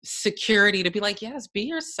security to be like, yes, be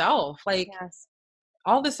yourself. Like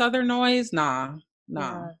all this other noise, nah,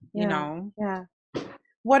 you know? Yeah.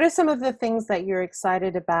 What are some of the things that you're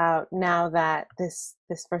excited about now that this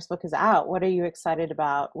first book is out? What are you excited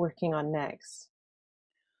about working on next?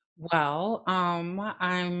 Well,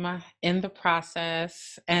 I'm in the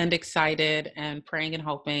process and excited and praying and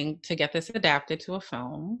hoping to get this adapted to a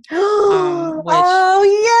film. Oh,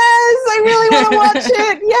 yes! I really want to watch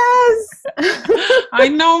it! Yes! I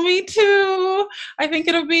know, me too. I think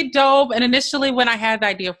it'll be dope. And initially when I had the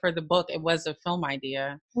idea for the book, it was a film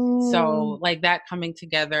idea. So like that coming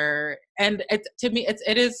together, and to me,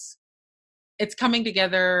 it's coming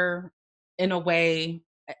together in a way,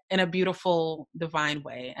 in a beautiful, divine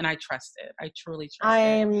way, and I trust it. I truly trust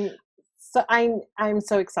it. I'm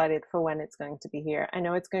so excited for when it's going to be here. I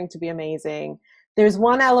know it's going to be amazing. There's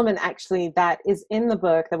one element actually that is in the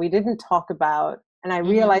book that we didn't talk about, and I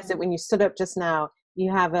realized it when you stood up just now.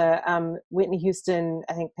 You have a Whitney Houston,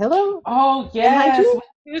 I think, pillow. Oh yes,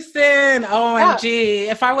 Houston. OMG!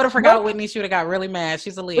 If I would have forgot Whitney, she would have got really mad.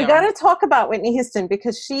 She's a Leo. We got to talk about Whitney Houston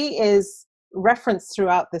because she is referenced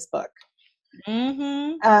throughout this book.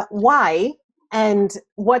 Why and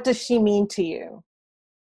what does she mean to you?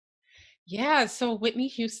 Yeah, so Whitney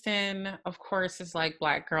Houston, of course, is like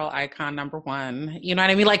Black girl icon #1. You know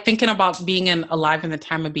what I mean? Like thinking about being alive in the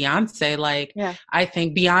time of Beyonce, like I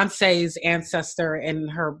think Beyonce's ancestor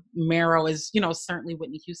and her marrow is, you know, certainly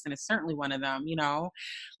Whitney Houston is certainly one of them, you know,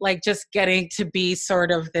 like just getting to be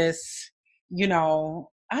sort of this, you know,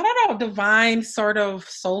 I don't know, divine sort of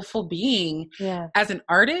soulful being as an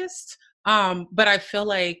artist. But I feel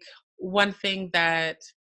like one thing that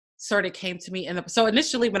sort of came to me so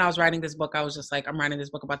initially when I was writing this book, I was just like, I'm writing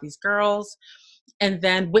this book about these girls. And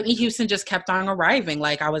then Whitney Houston just kept on arriving.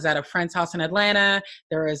 Like I was at a friend's house in Atlanta.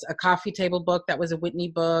 There was a coffee table book that was a Whitney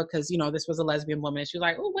book because, you know, this was a lesbian woman. And she was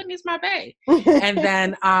like, oh, Whitney's my bae. And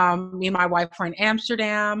then me and my wife were in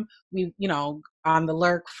Amsterdam. We, you know, on the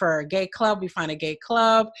lurk for a gay club. We find a gay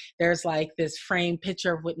club. There's like this framed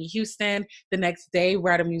picture of Whitney Houston. The next day we're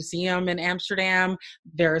at a museum in Amsterdam.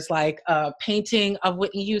 There's like a painting of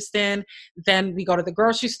Whitney Houston. Then we go to the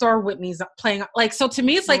grocery store. Whitney's playing. Like, so to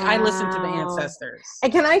me, it's like I listen to the ancestors.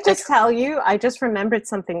 And can I just tell you, I just remembered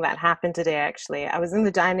something that happened today, actually. I was in the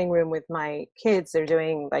dining room with my kids. They're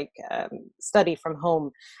doing like study from home.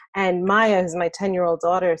 And Maya, who's my 10-year-old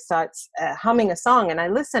daughter, starts humming a song. And I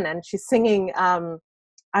listen and she's singing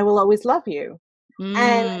I Will Always Love You.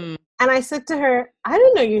 And I said to her, I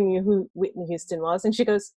didn't know you knew who Whitney Houston was. And she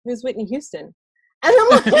goes, who's Whitney Houston? And I'm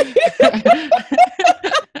like,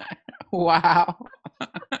 wow.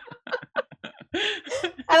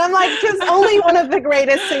 And I'm like, because only one of the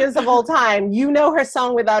greatest singers of all time, you know her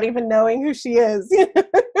song without even knowing who she is.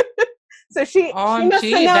 So she must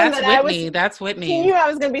have known that's Whitney. She knew I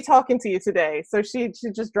was going to be talking to you today. So she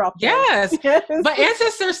just dropped Yes. But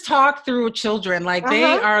ancestors talk through children. Like they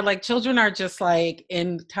are like, children are just like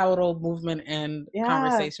in total movement and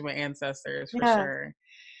conversation with ancestors for sure.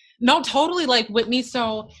 No, totally, like Whitney.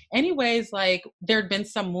 So anyways, like there'd been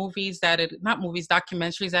some movies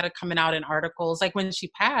documentaries that had coming out in articles, like when she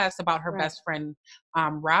passed, about her best friend,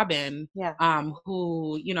 Robin,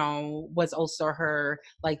 who, you know, was also her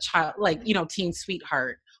like child, like, you know, teen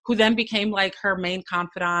sweetheart, who then became like her main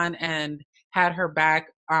confidant and had her back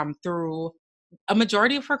through a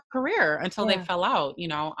majority of her career until they fell out, you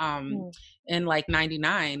know, in like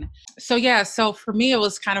 99. So for me, it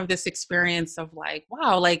was kind of this experience of like,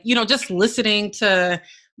 wow, like, you know, just listening to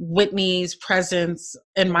Whitney's presence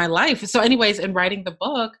in my life. So anyways, in writing the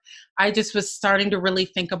book, I just was starting to really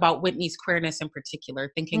think about Whitney's queerness in particular,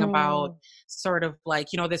 thinking about sort of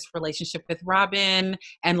like, you know, this relationship with Robin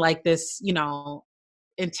and like this, you know,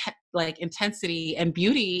 intensity and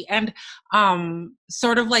beauty and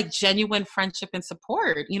sort of like genuine friendship and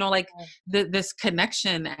support, you know, like this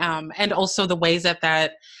connection, and also the ways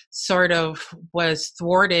that sort of was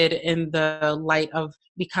thwarted in the light of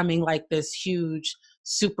becoming like this huge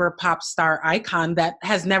super pop star icon that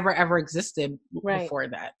has never ever existed before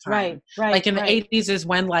that time. Like in the 80s is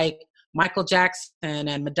when like Michael Jackson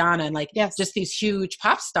and Madonna and like just these huge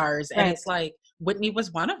pop stars, and it's like Whitney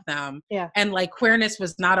was one of them. Yeah. And like queerness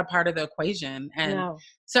was not a part of the equation. And No.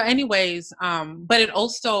 so anyways, but it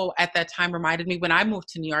also at that time reminded me when I moved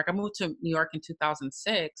to New York, I moved to New York in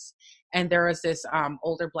 2006. And there was this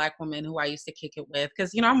older Black woman who I used to kick it with.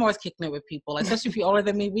 Cause you know, I'm always kicking it with people, especially if you're older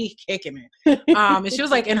than me, we kicking it. And she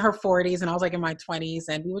was like in her 40s and I was like in my 20s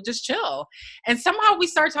and we would just chill. And somehow we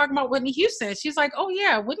started talking about Whitney Houston. She's like, oh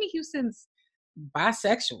yeah, Whitney Houston's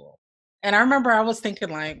bisexual. And I remember I was thinking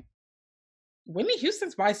like, Whitney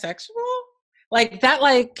Houston's bisexual? Like that,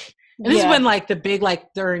 like, and this is when like the big,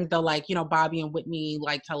 like during the like, you know, Bobby and Whitney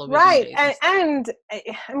like television right days and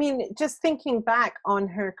I mean, just thinking back on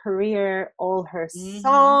her career, all her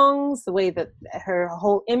songs, the way that her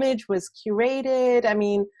whole image was curated. I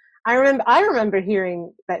mean, I remember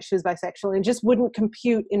hearing that she was bisexual and just wouldn't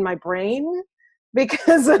compute in my brain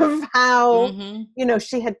because of how you know,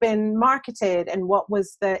 she had been marketed and what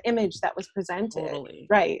was the image that was presented.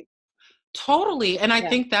 Totally. And I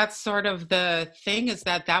think that's sort of the thing, is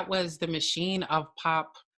that that was the machine of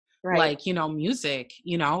pop, like, you know, music,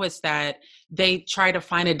 you know, is that they try to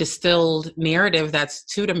find a distilled narrative that's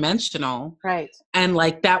two-dimensional. And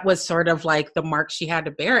like, that was sort of like the mark she had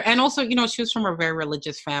to bear. And also, you know, she was from a very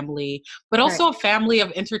religious family, but also a family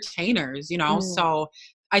of entertainers, you know? So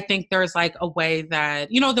I think there's like a way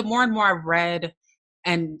that, you know, the more and more I've read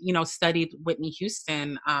and, you know, studied Whitney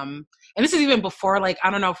Houston, and this is even before, like, I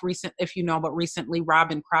don't know if you know, but recently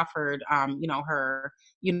Robin Crawford, you know, her,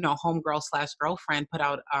 you know, homegirl / girlfriend put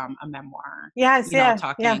out a memoir. You know,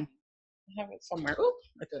 talking. I have it somewhere. Ooh,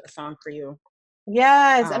 I did a song for you.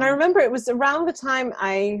 And I remember it was around the time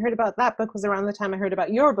I heard about that book was around the time I heard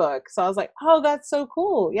about your book. So I was like, oh, that's so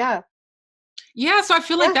cool. Yeah, so I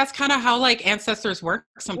feel like that's kind of how like ancestors work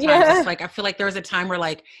sometimes. It's like, I feel like there was a time where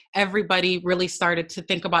like everybody really started to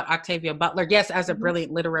think about Octavia Butler, yes, as a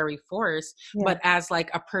brilliant literary force, but as like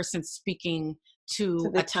a person speaking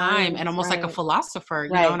to a time and almost like a philosopher,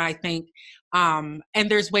 you know? And I think, and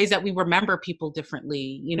there's ways that we remember people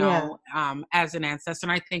differently, you know, as an ancestor.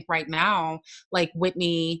 And I think right now, like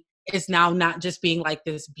Whitney is now not just being like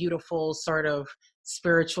this beautiful sort of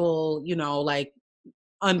spiritual, you know, like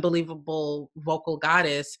unbelievable vocal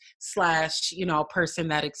goddess / you know, person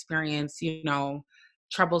that experienced, you know,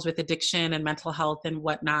 troubles with addiction and mental health and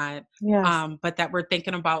whatnot. But that we're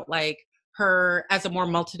thinking about like her as a more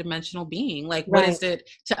multidimensional being. Like, what is it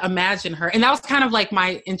to imagine her? And that was kind of like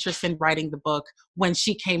my interest in writing the book when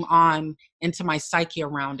she came on into my psyche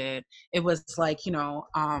around it. It was like, you know,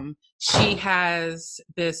 she has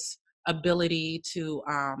this ability to,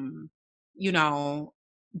 you know,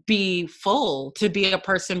 be full, to be a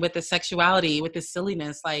person with the sexuality, with the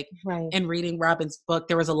silliness. Like in reading Robin's book,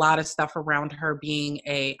 there was a lot of stuff around her being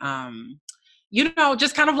a, you know,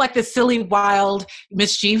 just kind of like the silly, wild,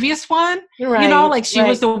 mischievous one, you know, like she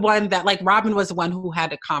was the one that like Robin was the one who had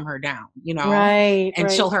to calm her down, you know, and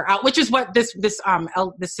chill her out, which is what this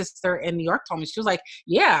sister in New York told me. She was like,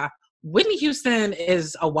 yeah, Whitney Houston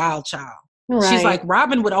is a wild child. She's like,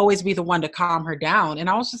 Robin would always be the one to calm her down. And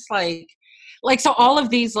I was just like, so all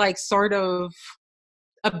of these like sort of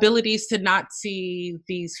abilities to not see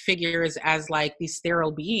these figures as like these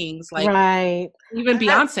sterile beings, like even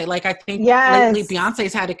Beyonce, like I think lately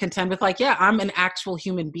Beyonce's had to contend with like, yeah, I'm an actual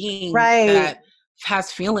human being that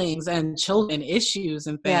has feelings and children issues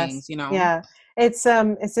and things, you know? It's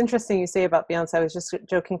interesting you say about Beyonce. I was just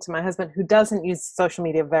joking to my husband, who doesn't use social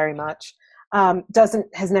media very much,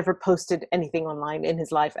 has never posted anything online in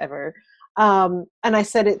his life ever. And I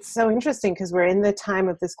said, it's so interesting because we're in the time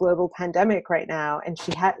of this global pandemic right now, and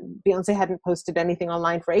Beyonce hadn't posted anything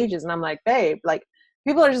online for ages. And I'm like, babe, like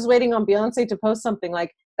people are just waiting on Beyonce to post something.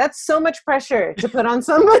 Like that's so much pressure to put on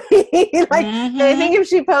somebody. Like I think if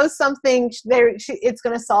she posts something, it's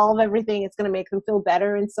going to solve everything. It's going to make them feel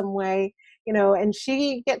better in some way, you know. And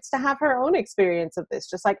she gets to have her own experience of this,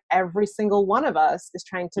 just like every single one of us is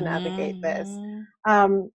trying to navigate this.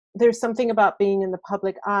 There's something about being in the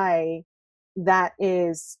public eye that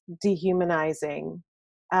is dehumanizing.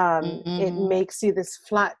 It makes you this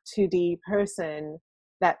flat 2D person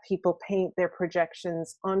that people paint their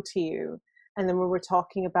projections onto you. And then when we're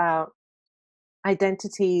talking about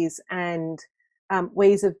identities and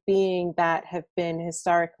ways of being that have been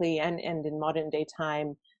historically and in modern day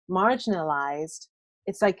time marginalized,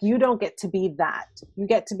 it's like, you don't get to be that. You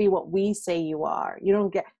get to be what we say you are. You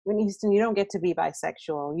don't get, Whitney Houston, you don't get to be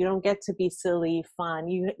bisexual. You don't get to be silly, fun.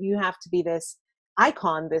 You have to be this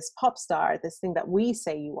icon, this pop star, this thing that we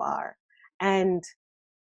say you are. And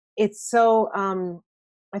it's so,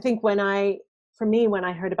 I think when I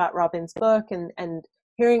heard about Robin's book and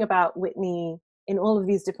hearing about Whitney in all of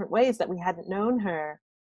these different ways that we hadn't known her,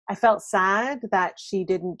 I felt sad that she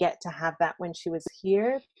didn't get to have that when she was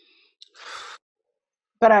here.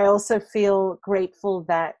 But I also feel grateful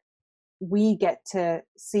that we get to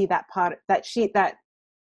see that part, that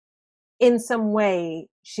in some way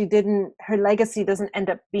her legacy doesn't end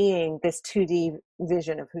up being this 2D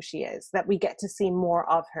vision of who she is, that we get to see more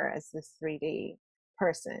of her as this 3D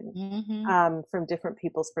person, from different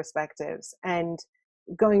people's perspectives. And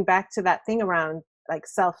going back to that thing around like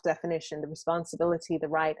self-definition, the responsibility, the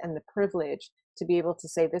right, and the privilege to be able to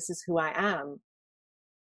say, this is who I am,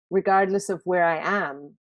 regardless of where I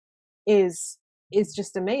am, is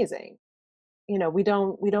just amazing. You know, we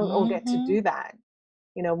don't all get to do that.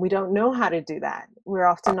 You know, we don't know how to do that. We're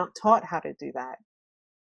often not taught how to do that.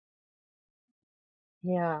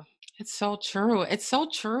 Yeah. It's so true. It's so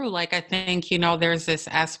true. Like, I think, you know, there's this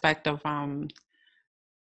aspect of,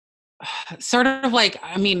 sort of like,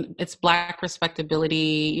 I mean, it's Black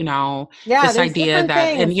respectability, you know, this idea that,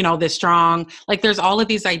 things. And, you know, this strong, like, there's all of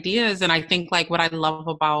these ideas. And I think like what I love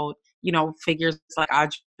about, you know, figures like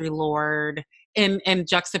Audre Lorde in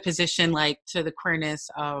juxtaposition, like, to the queerness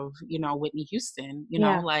of, you know, Whitney Houston, you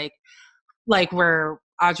know, like where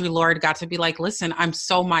Audre Lorde got to be like, listen, I'm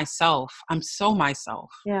so myself.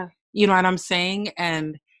 Yeah. You know what I'm saying?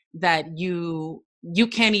 And that you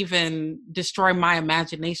can't even destroy my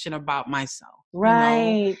imagination about myself. Right,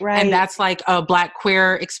 you know? right. And that's like a Black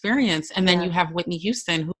queer experience. And then you have Whitney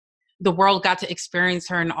Houston, who the world got to experience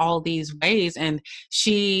her in all these ways. And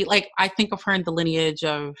she, like, I think of her in the lineage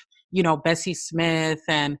of, you know, Bessie Smith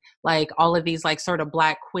and like all of these like sort of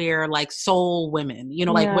Black queer, like soul women, you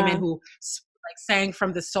know, like women who like sang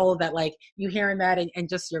from the soul, that like you hearing that and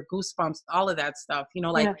just your goosebumps, all of that stuff, you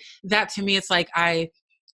know, like that to me, it's like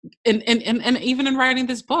and even in writing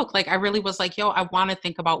this book, like I really was like, yo, I want to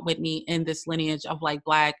think about Whitney in this lineage of like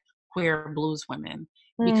Black queer blues women,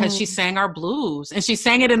 because she sang our blues, and she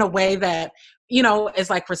sang it in a way that, you know, is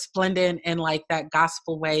like resplendent in like that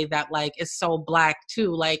gospel way that like is so Black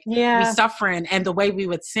too. Like we suffering, and the way we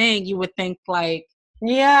would sing, you would think like,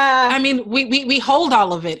 I mean, we hold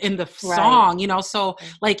all of it in the song, you know, so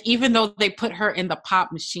like, even though they put her in the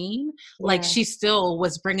pop machine, like she still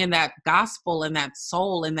was bringing that gospel and that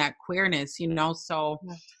soul and that queerness, you know? So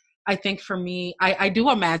I think for me, I do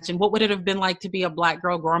imagine what would it have been like to be a Black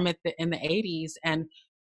girl growing up in the 80s. And,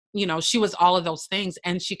 you know, she was all of those things,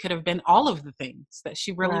 and she could have been all of the things that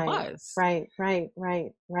she really was. Right.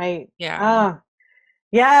 Yeah. Oh.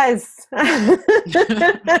 Yes. I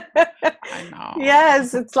know.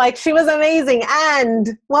 Yes, it's like she was amazing.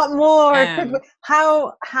 And what more?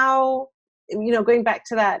 How you know, going back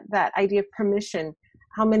to that idea of permission,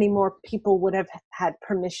 how many more people would have had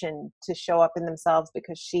permission to show up in themselves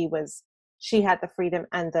because she had the freedom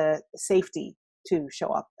and the safety to show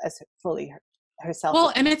up as fully herself.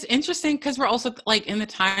 Well, and it's interesting because we're also like in the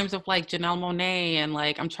times of like Janelle Monáe, and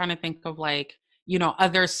like I'm trying to think of like, you know,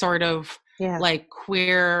 other sort of like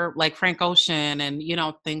queer, like Frank Ocean and, you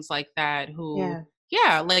know, things like that, who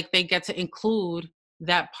like they get to include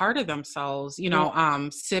that part of themselves, you know.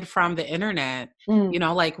 Sid from the internet, you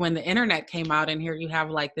know, like when the internet came out, and here you have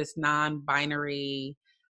like this non-binary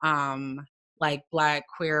like Black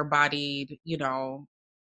queer bodied, you know,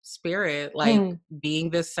 spirit, like being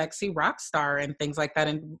this sexy rock star and things like that,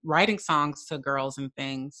 and writing songs to girls and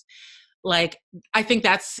things. Like, I think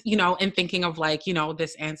that's, you know, in thinking of like, you know,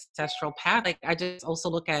 this ancestral path, like I just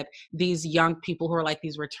also look at these young people who are like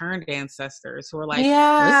these returned ancestors who are like, listen,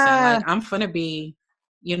 like I'm finna be,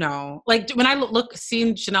 you know, like when I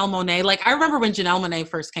seeing Janelle Monáe, like I remember when Janelle Monáe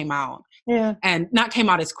first came out, and not came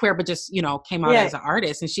out as queer, but just, you know, came out as an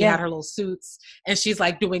artist, and she had her little suits, and she's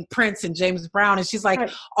like doing Prince and James Brown, and she's like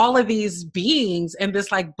all of these beings in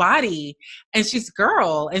this like body, and she's a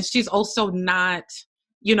girl, and she's also not,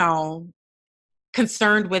 you know,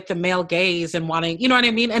 concerned with the male gaze and wanting, you know what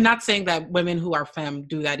I mean? And not saying that women who are femme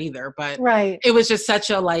do that either, but it was just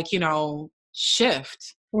such a like, you know,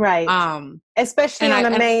 shift. Especially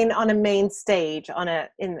on a main stage,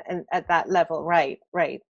 at that level. Right.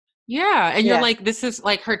 Yeah. And you're like, this is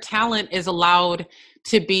like, her talent is allowed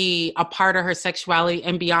to be a part of her sexuality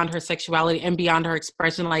and beyond her sexuality and beyond her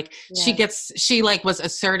expression. Like she like was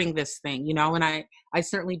asserting this thing, you know, and I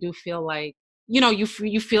certainly do feel like, you know, you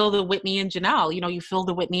feel the Whitney and Janelle, you know, you feel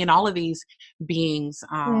the Whitney and all of these beings.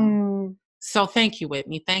 So thank you,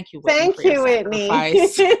 Whitney. Thank you, Whitney. Thank you, Whitney.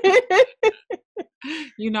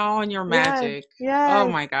 You know, and your magic. Oh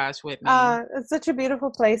my gosh, Whitney. It's such a beautiful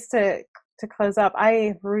place to close up.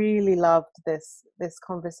 I really loved this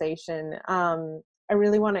conversation. I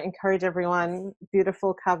really want to encourage everyone,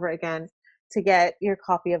 beautiful cover again, to get your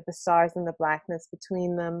copy of The Stars and the Blackness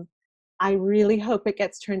Between Them. I really hope it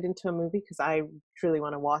gets turned into a movie because I truly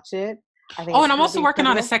want to watch it. I think and I'm also working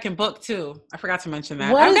on a second book too. I forgot to mention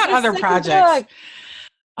that. What I've is got the other second projects. book?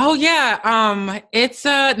 Oh yeah, it's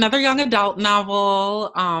another young adult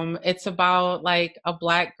novel. It's about like a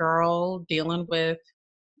Black girl dealing with,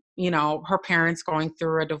 her parents going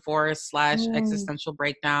through a divorce / existential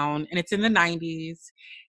breakdown, and it's in the 90s,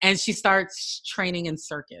 and she starts training in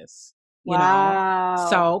circus.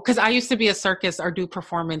 So because I used to be a circus or do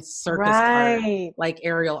performance circus art, like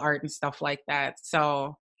aerial art and stuff like that.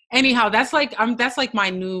 So anyhow, that's like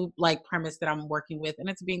my new like premise that I'm working with, and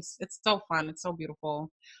it's so fun, it's so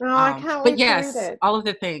beautiful. I can't wait to read it. All of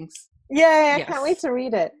the things. I can't wait to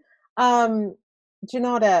read it.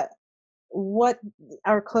 Junauda, what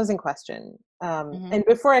our closing question, and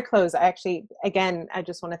before I close, I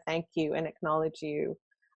just want to thank you and acknowledge you.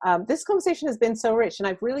 This conversation has been so rich, and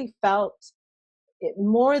I've really felt it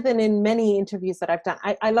more than in many interviews that I've done.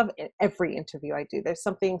 I love every interview I do. There's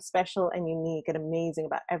something special and unique and amazing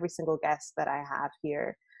about every single guest that I have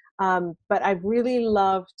here. But I've really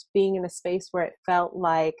loved being in a space where it felt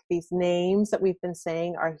like these names that we've been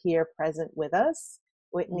saying are here present with us.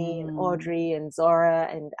 Whitney and Audrey and Zora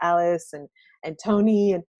and Alice and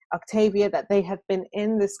Tony and Octavia, that they have been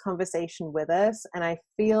in this conversation with us, and I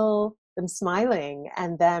feel them smiling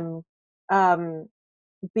and them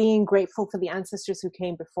being grateful for the ancestors who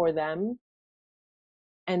came before them,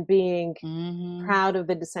 and being proud of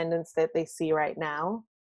the descendants that they see right now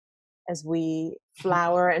as we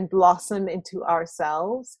flower and blossom into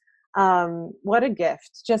ourselves. What a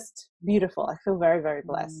gift. Just beautiful. I feel very, very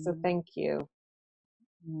blessed. So thank you.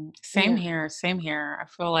 Same here. I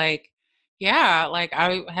feel like,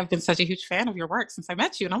 I have been such a huge fan of your work since I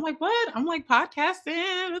met you. And I'm like, what? I'm like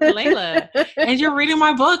podcasting with Layla. And you're reading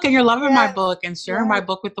my book and you're loving my book and sharing my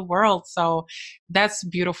book with the world. So that's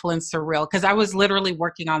beautiful and surreal. Because I was literally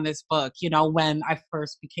working on this book, when I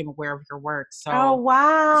first became aware of your work. So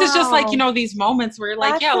this is just like, these moments where you're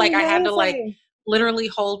like, that's amazing. I had to like literally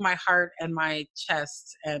hold my heart and my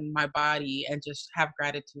chest and my body and just have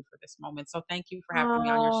gratitude for this moment. So thank you for having me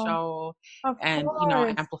on your show and,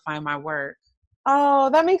 amplifying my work. Oh,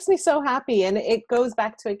 that makes me so happy. And it goes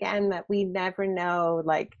back to, again, that we never know,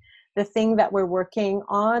 like, the thing that we're working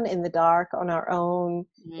on in the dark on our own,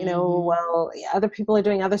 other people are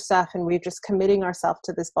doing other stuff and we're just committing ourselves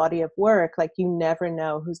to this body of work. Like, you never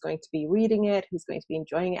know who's going to be reading it, who's going to be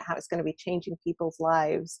enjoying it, how it's going to be changing people's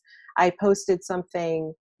lives. I posted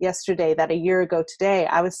something yesterday that a year ago today,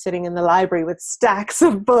 I was sitting in the library with stacks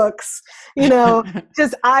of books,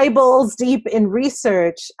 just eyeballs deep in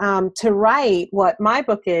research to write what my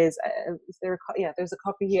book is. There's a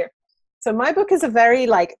copy here. So my book is a very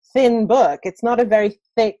thin book. It's not a very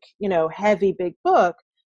thick, heavy, big book,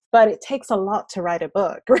 but it takes a lot to write a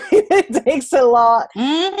book, right? It takes a lot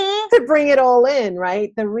to bring it all in,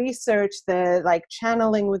 right? The research, the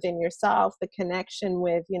channeling within yourself, the connection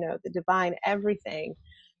with, the divine, everything.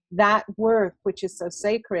 That work, which is so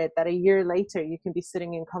sacred, that a year later you can be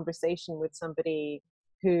sitting in conversation with somebody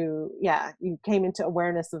who, you came into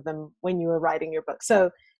awareness of them when you were writing your book.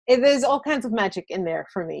 So there's all kinds of magic in there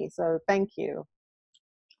for me. So thank you.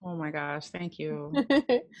 Oh my gosh, thank you.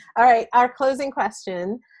 All right, our closing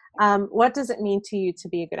question. What does it mean to you to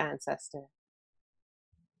be a good ancestor?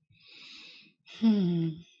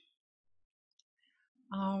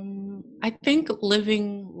 I think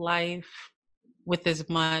living life with as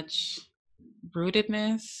much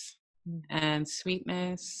rootedness and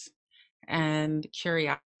sweetness and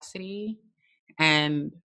curiosity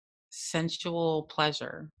and sensual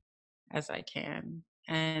pleasure as I can.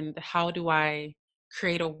 And how do I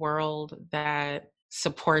create a world that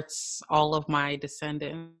supports all of my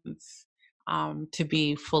descendants to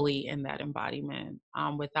be fully in that embodiment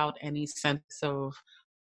without any sense of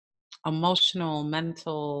emotional,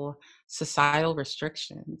 mental, societal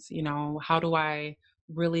restrictions? How do I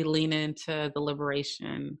really lean into the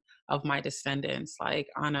liberation of my descendants, like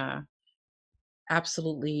on a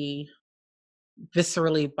absolutely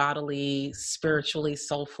viscerally, bodily, spiritually,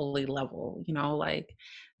 soulfully level,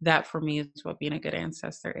 that for me is what being a good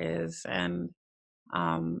ancestor is. And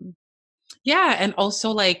and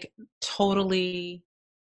also totally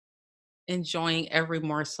enjoying every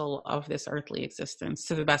morsel of this earthly existence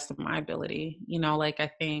to the best of my ability.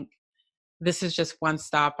 I think this is just one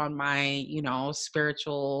stop on my,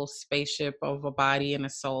 spiritual spaceship of a body and a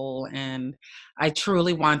soul. And I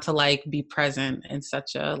truly want to be present in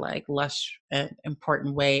such a lush and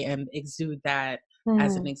important way and exude that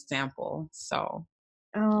as an example. So,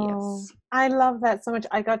 yes. I love that so much.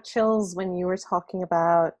 I got chills when you were talking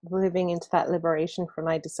about living into that liberation for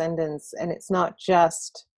my descendants. And it's not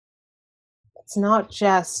just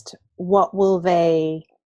what will they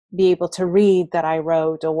be able to read that I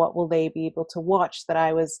wrote, or what will they be able to watch that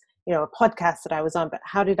I was, you know, a podcast that I was on, but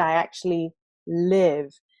how did I actually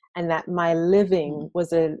live? And that my living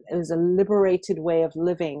was a liberated way of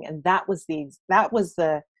living. And that was the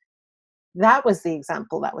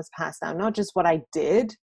example that was passed down, not just what I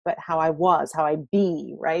did, but how I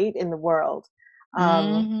be, right, in the world.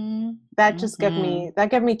 That just gave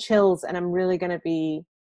me chills, and I'm really going to be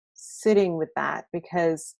sitting with that,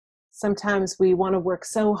 because sometimes we want to work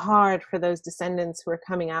so hard for those descendants who are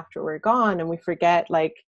coming after we're gone, and we forget,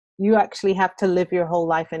 like, you actually have to live your whole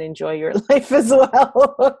life and enjoy your life as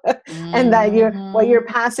well. And that what you're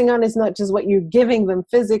passing on is not just what you're giving them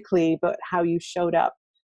physically, but how you showed up,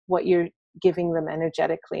 what you're giving them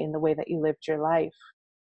energetically in the way that you lived your life.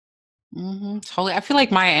 Totally. I feel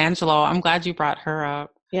like Maya Angelou, I'm glad you brought her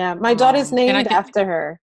up. Yeah, my daughter's named after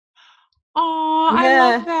her. Oh, yeah. I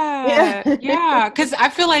love that. Yeah. Because I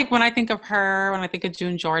feel like when I think of her, when I think of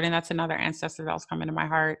June Jordan, that's another ancestor that was coming to my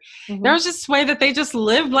heart. There was just a way that they just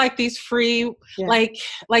lived like these free, like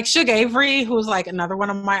Suge Avery, who's like another one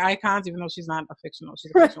of my icons, even though she's not a fictional,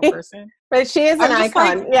 she's a fictional person. But she is an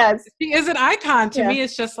icon. Like, yes. She is an icon. To me,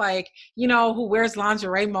 it's just like, you know, who wears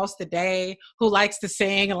lingerie most of the day, who likes to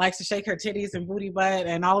sing and likes to shake her titties and booty butt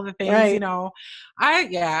and all of the things, you know.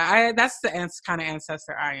 That's the kind of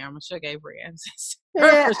ancestor I am, a Suge Avery ancestor.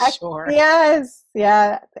 For sure. Yes.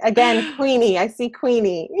 Yeah. Again, Queenie. I see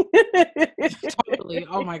Queenie. Totally.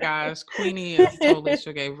 Oh my gosh. Queenie is totally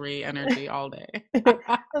Suge Avery energy all day. Well,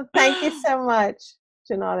 thank you so much,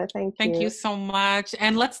 Junauda. Thank you so much.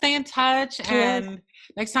 And let's stay in touch. Yes. And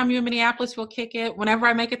next time you're in Minneapolis, we'll kick it. Whenever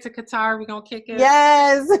I make it to Qatar, we're going to kick it.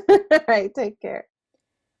 Yes. All right. Take care.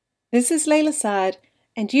 This is Layla Saad,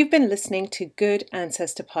 and you've been listening to Good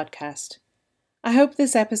Ancestor Podcast. I hope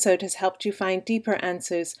this episode has helped you find deeper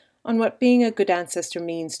answers on what being a good ancestor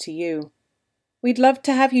means to you. We'd love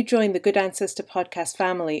to have you join the Good Ancestor Podcast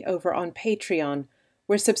family over on Patreon,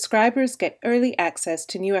 where subscribers get early access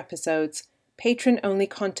to new episodes, patron-only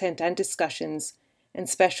content and discussions, and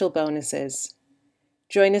special bonuses.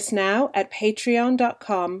 Join us now at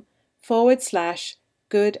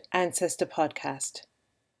patreon.com/Good Ancestor Podcast.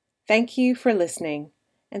 Thank you for listening,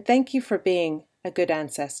 and thank you for being a good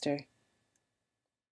ancestor.